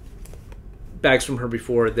bought bags from her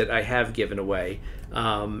before that I have given away,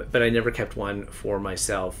 but I never kept one for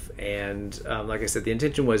myself. And like I said, the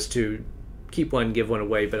intention was to keep one, give one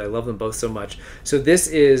away, but I love them both so much. So this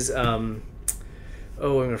is...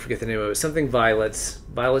 oh, I'm gonna forget the name of it. Something Violets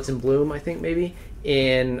in Bloom, I think maybe,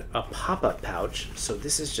 in a pop-up pouch. So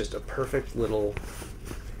this is just a perfect little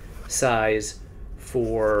size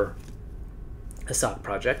for a sock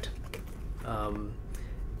project,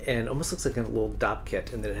 and almost looks like a little dop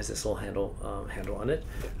kit, and then it has this little handle on it.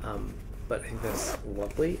 But I think that's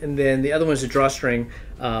lovely. And then the other one is a drawstring.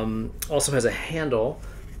 Also has a handle,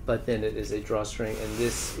 but then it is a drawstring, and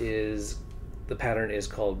the pattern is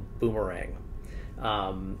called Boomerang.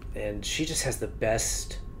 And she just has the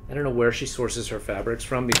best, I don't know where she sources her fabrics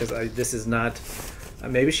from, because this is not,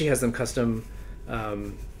 maybe she has them custom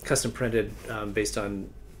printed based on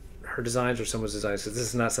her designs or someone's designs, because this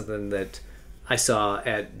is not something that I saw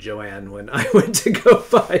at Joann when I went to go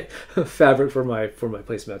buy fabric for my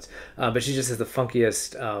placemats. But she just has the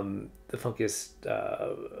funkiest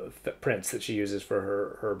prints that she uses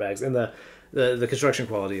for her bags, and the construction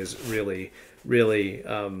quality is really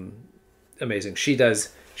amazing. She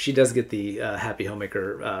does get the Happy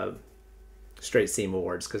Homemaker straight seam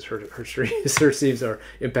awards because her seams are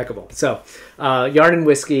impeccable. So Yarn and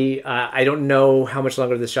Whiskey, I don't know how much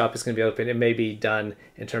longer this shop is going to be open. It may be done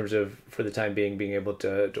in terms of, for the time being being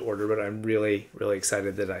to order, but I'm really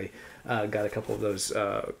excited that I got a couple of those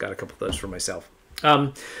for myself.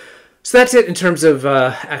 So that's it in terms of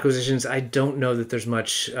acquisitions. I don't know that there's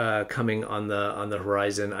much coming on the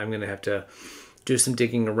horizon. I'm going to have to do some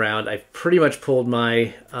digging around. I've pretty much pulled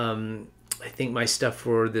my I think my stuff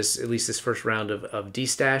for at least this first round of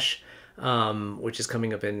D-Stash, which is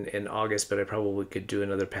coming up in August, but I probably could do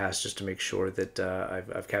another pass just to make sure that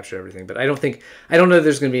I've captured everything. But I don't know if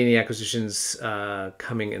there's going to be any acquisitions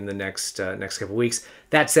coming in the next couple weeks.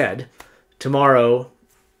 That said, tomorrow,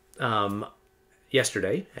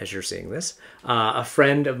 yesterday, as you're seeing this, a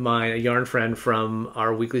friend of mine, a yarn friend from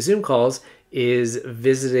our weekly Zoom calls, is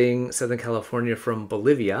visiting Southern California from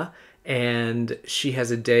Bolivia. And she has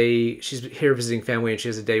a day, she's here visiting family, and she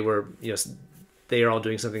has a day where, they are all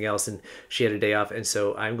doing something else, and she had a day off. And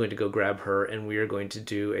so I'm going to go grab her, and we are going to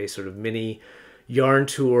do a sort of mini yarn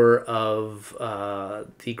tour of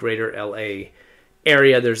the greater LA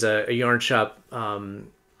area. There's a yarn shop kind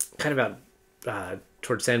of out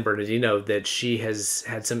towards San Bernardino that she has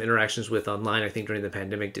had some interactions with online, I think during the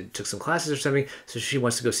pandemic, took some classes or something. So she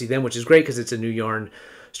wants to go see them, which is great because it's a new yarn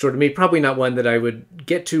store to me. Probably not one that I would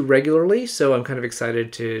get to regularly, so I'm kind of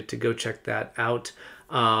excited to go check that out.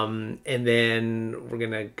 And then we're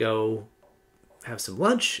gonna go have some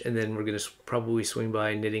lunch, and then we're gonna probably swing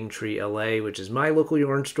by Knitting Tree LA, which is my local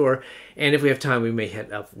yarn store. And if we have time, we may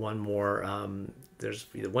hit up one more. There's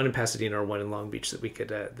either one in Pasadena or one in Long Beach that we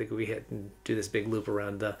could hit and do this big loop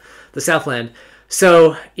around the Southland.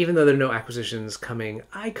 So even though there are no acquisitions coming,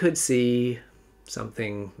 I could see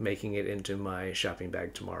something making it into my shopping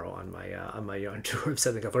bag tomorrow on my yarn tour of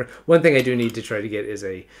Southern California. One thing I do need to try to get is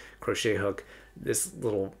a crochet hook. This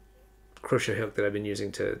little crochet hook that I've been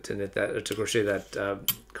using to knit that, or to crochet that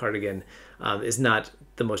cardigan, is not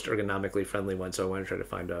the most ergonomically friendly one. So I want to try to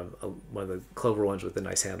find one of the clover ones with a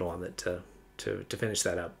nice handle on it to finish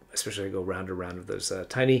that up, especially go round and round of those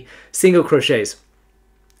tiny single crochets.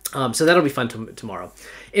 So that'll be fun tomorrow.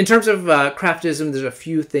 In terms of Craftivism, there's a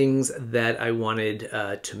few things that I wanted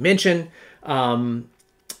to mention.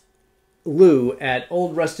 Lou at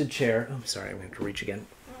Old Rusted Chair, I'm sorry, I'm going to have to reach again,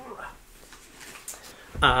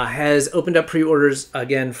 has opened up pre-orders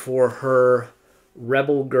again for her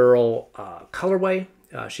Rebel Girl colorway.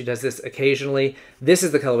 She does this occasionally. This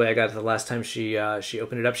is the colorway I got the last time she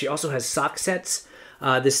opened it up. She also has sock sets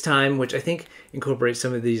this time, which I think incorporates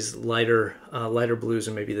some of these lighter blues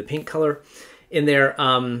or maybe the pink color in there.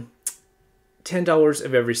 $10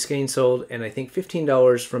 of every skein sold, and I think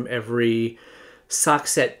 $15 from every sock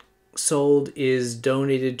set sold is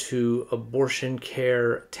donated to Abortion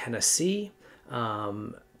Care Tennessee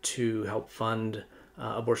to help fund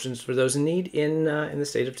abortions for those in need in the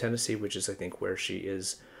state of Tennessee, which is, I think, where she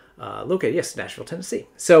is located. Yes, Nashville, Tennessee.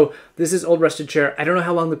 So this is Old Rusted Chair. I don't know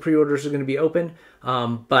how long the pre-orders are going to be open,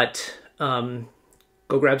 but go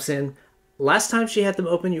grab some. Last time she had them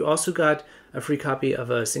open, you also got a free copy of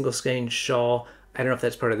a single skein shawl. I don't know if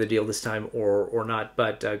that's part of the deal this time or not,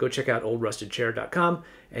 but go check out oldrustedchair.com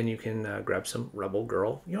and you can grab some Rebel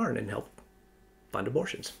Girl yarn and help fund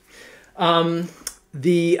abortions.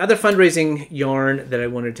 The other fundraising yarn that I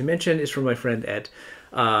wanted to mention is from my friend at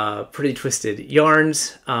Pretty Twisted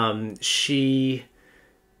Yarns. She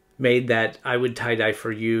made that I Would Tie-Dye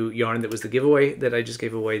For You yarn that was the giveaway that I just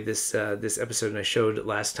gave away this episode, and I showed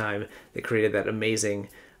last time, that created that amazing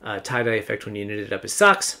tie-dye effect when you knit it up as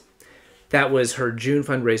socks. That was her June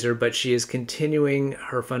fundraiser, but she is continuing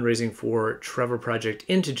her fundraising for Trevor Project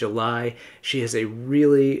into July. She has a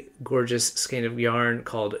really gorgeous skein of yarn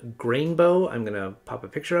called Grainbow. I'm going to pop a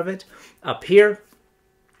picture of it up here.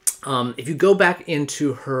 If you go back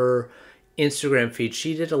into her Instagram feed,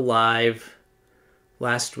 she did a live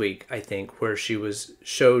last week, I think, where she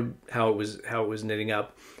showed how it was knitting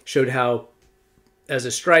up, showed how as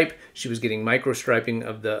a stripe she was getting micro striping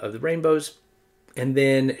of the rainbows. And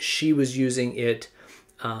then she was using it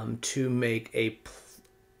to make a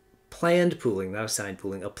planned pooling, not assigned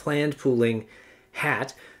pooling, a planned pooling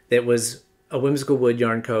hat that was a Whimsical Wood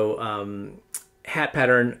Yarn Co. Hat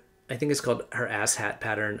pattern. I think it's called her Ass Hat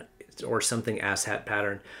pattern or something Ass Hat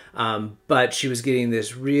pattern. But she was getting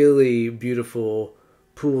this really beautiful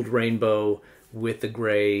pooled rainbow with the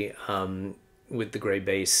gray with the gray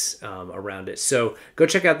base around it. So go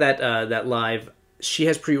check out that live. She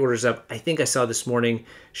has pre-orders up. I think I saw this morning.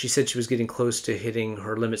 She said she was getting close to hitting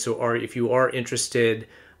her limit. So if you are interested,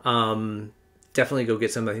 definitely go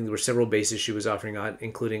get some. I think there were several bases she was offering on,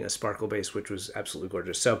 including a sparkle base, which was absolutely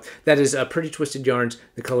gorgeous. So that is Pretty Twisted Yarns.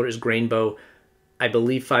 The color is Grainbow. I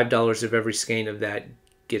believe $5 of every skein of that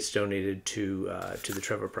gets donated to the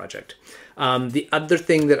Trevor Project. The other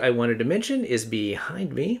thing that I wanted to mention is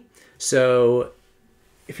behind me. So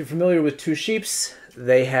if you're familiar with Two Sheeps,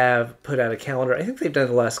 they have put out a calendar. I think they've done it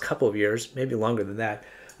the last couple of years, maybe longer than that.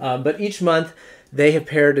 But each month they have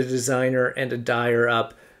paired a designer and a dyer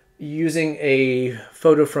up using a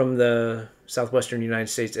photo from the southwestern United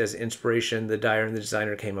States as inspiration. The dyer and the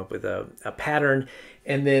designer came up with a pattern.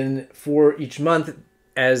 And then for each month,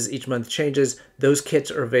 as each month changes, those kits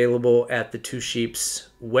are available at the Two Sheeps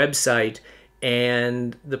website,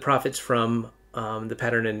 and the profits from the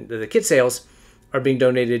pattern and the kit sales are being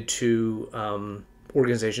donated to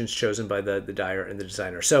organizations chosen by the dyer and the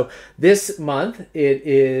designer. So this month it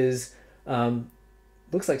is,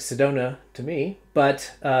 looks like Sedona to me,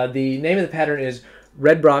 but the name of the pattern is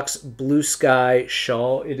Red Brock's Blue Sky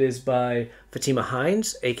Shawl. It is by Fatima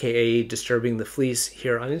Hines, aka Disturbing the Fleece,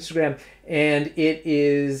 here on Instagram, and it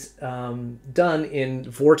is done in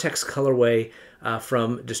Vortex colorway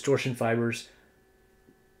from Distortion Fibers.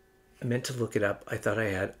 I meant to look it up. I thought I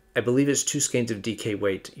had. I believe it's 2 skeins of DK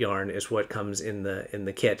weight yarn is what comes in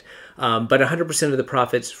the kit. But 100% of the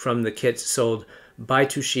profits from the kits sold by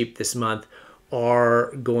Two Sheep this month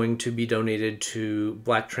are going to be donated to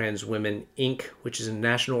Black Trans Women Inc., which is a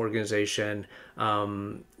national organization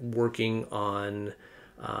working on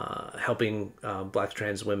helping Black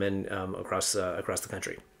trans women across the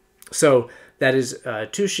country. So that is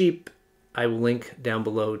Two Sheep. I will link down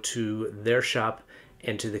below to their shop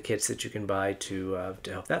and to the kits that you can buy to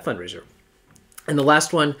help that fundraiser. And the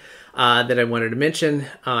last one that I wanted to mention,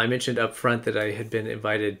 I mentioned up front that I had been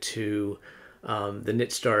invited to the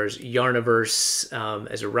Knit Stars Yarniverse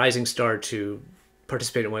as a rising star to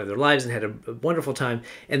participate in one of their lives, and had a wonderful time.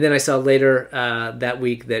 And then I saw later that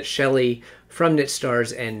week that Shelly from Knit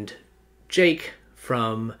Stars and Jake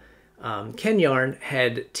from Ken Yarn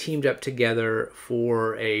had teamed up together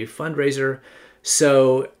for a fundraiser.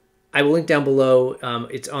 So I will link down below.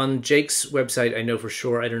 It's on Jake's website, I know for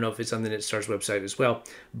sure. I don't know if it's on the Knit Stars website as well.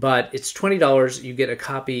 But it's $20. You get a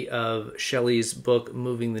copy of Shelly's book,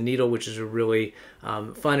 Moving the Needle, which is a really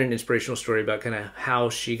fun and inspirational story about kind of how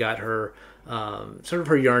she got her, sort of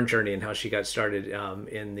her yarn journey and how she got started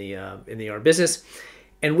in the yarn business.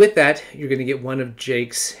 And with that, you're going to get one of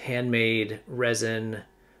Jake's handmade resin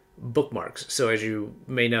bookmarks. So as you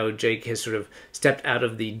may know, Jake has sort of stepped out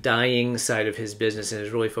of the dyeing side of his business and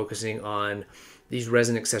is really focusing on these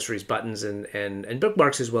resin accessories, buttons, and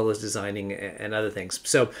bookmarks, as well as designing and other things.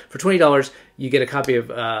 So for $20, you get a copy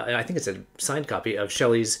of, I think it's a signed copy of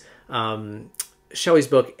Shelly's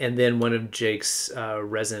book, and then one of Jake's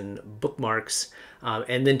resin bookmarks,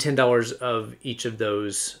 and then $10 of each of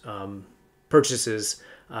those purchases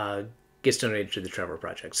gets donated to the Trevor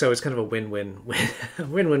Project. So it's kind of a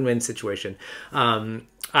win-win situation.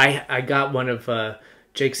 I got one of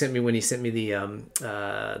Jake sent me when he sent me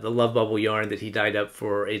the Love Bubble yarn that he dyed up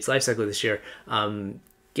for AIDS Lifecycle this year.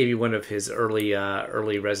 Gave you one of his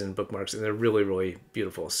early resin bookmarks, and they're really, really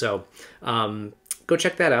beautiful. So go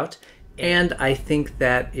check that out. And I think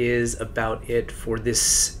that is about it for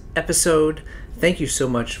this episode. Thank you so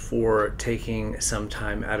much for taking some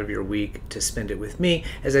time out of your week to spend it with me.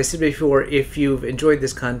 As I said before, if you've enjoyed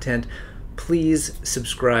this content, please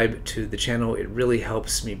subscribe to the channel. It really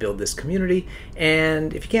helps me build this community.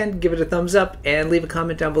 And if you can, give it a thumbs up and leave a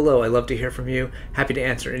comment down below. I love to hear from you. Happy to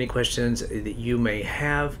answer any questions that you may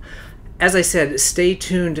have. As I said, stay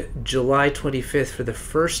tuned July 25th for the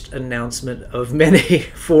first announcement of many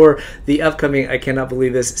for the upcoming, I cannot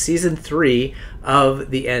believe this, Season 3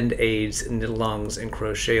 of the End AIDS Knitalongs and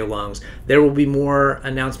Crochetalongs. There will be more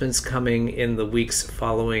announcements coming in the weeks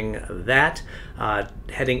following that,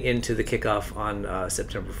 heading into the kickoff on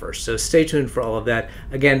September 1st. So stay tuned for all of that.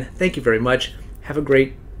 Again, thank you very much. Have a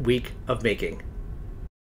great week of making.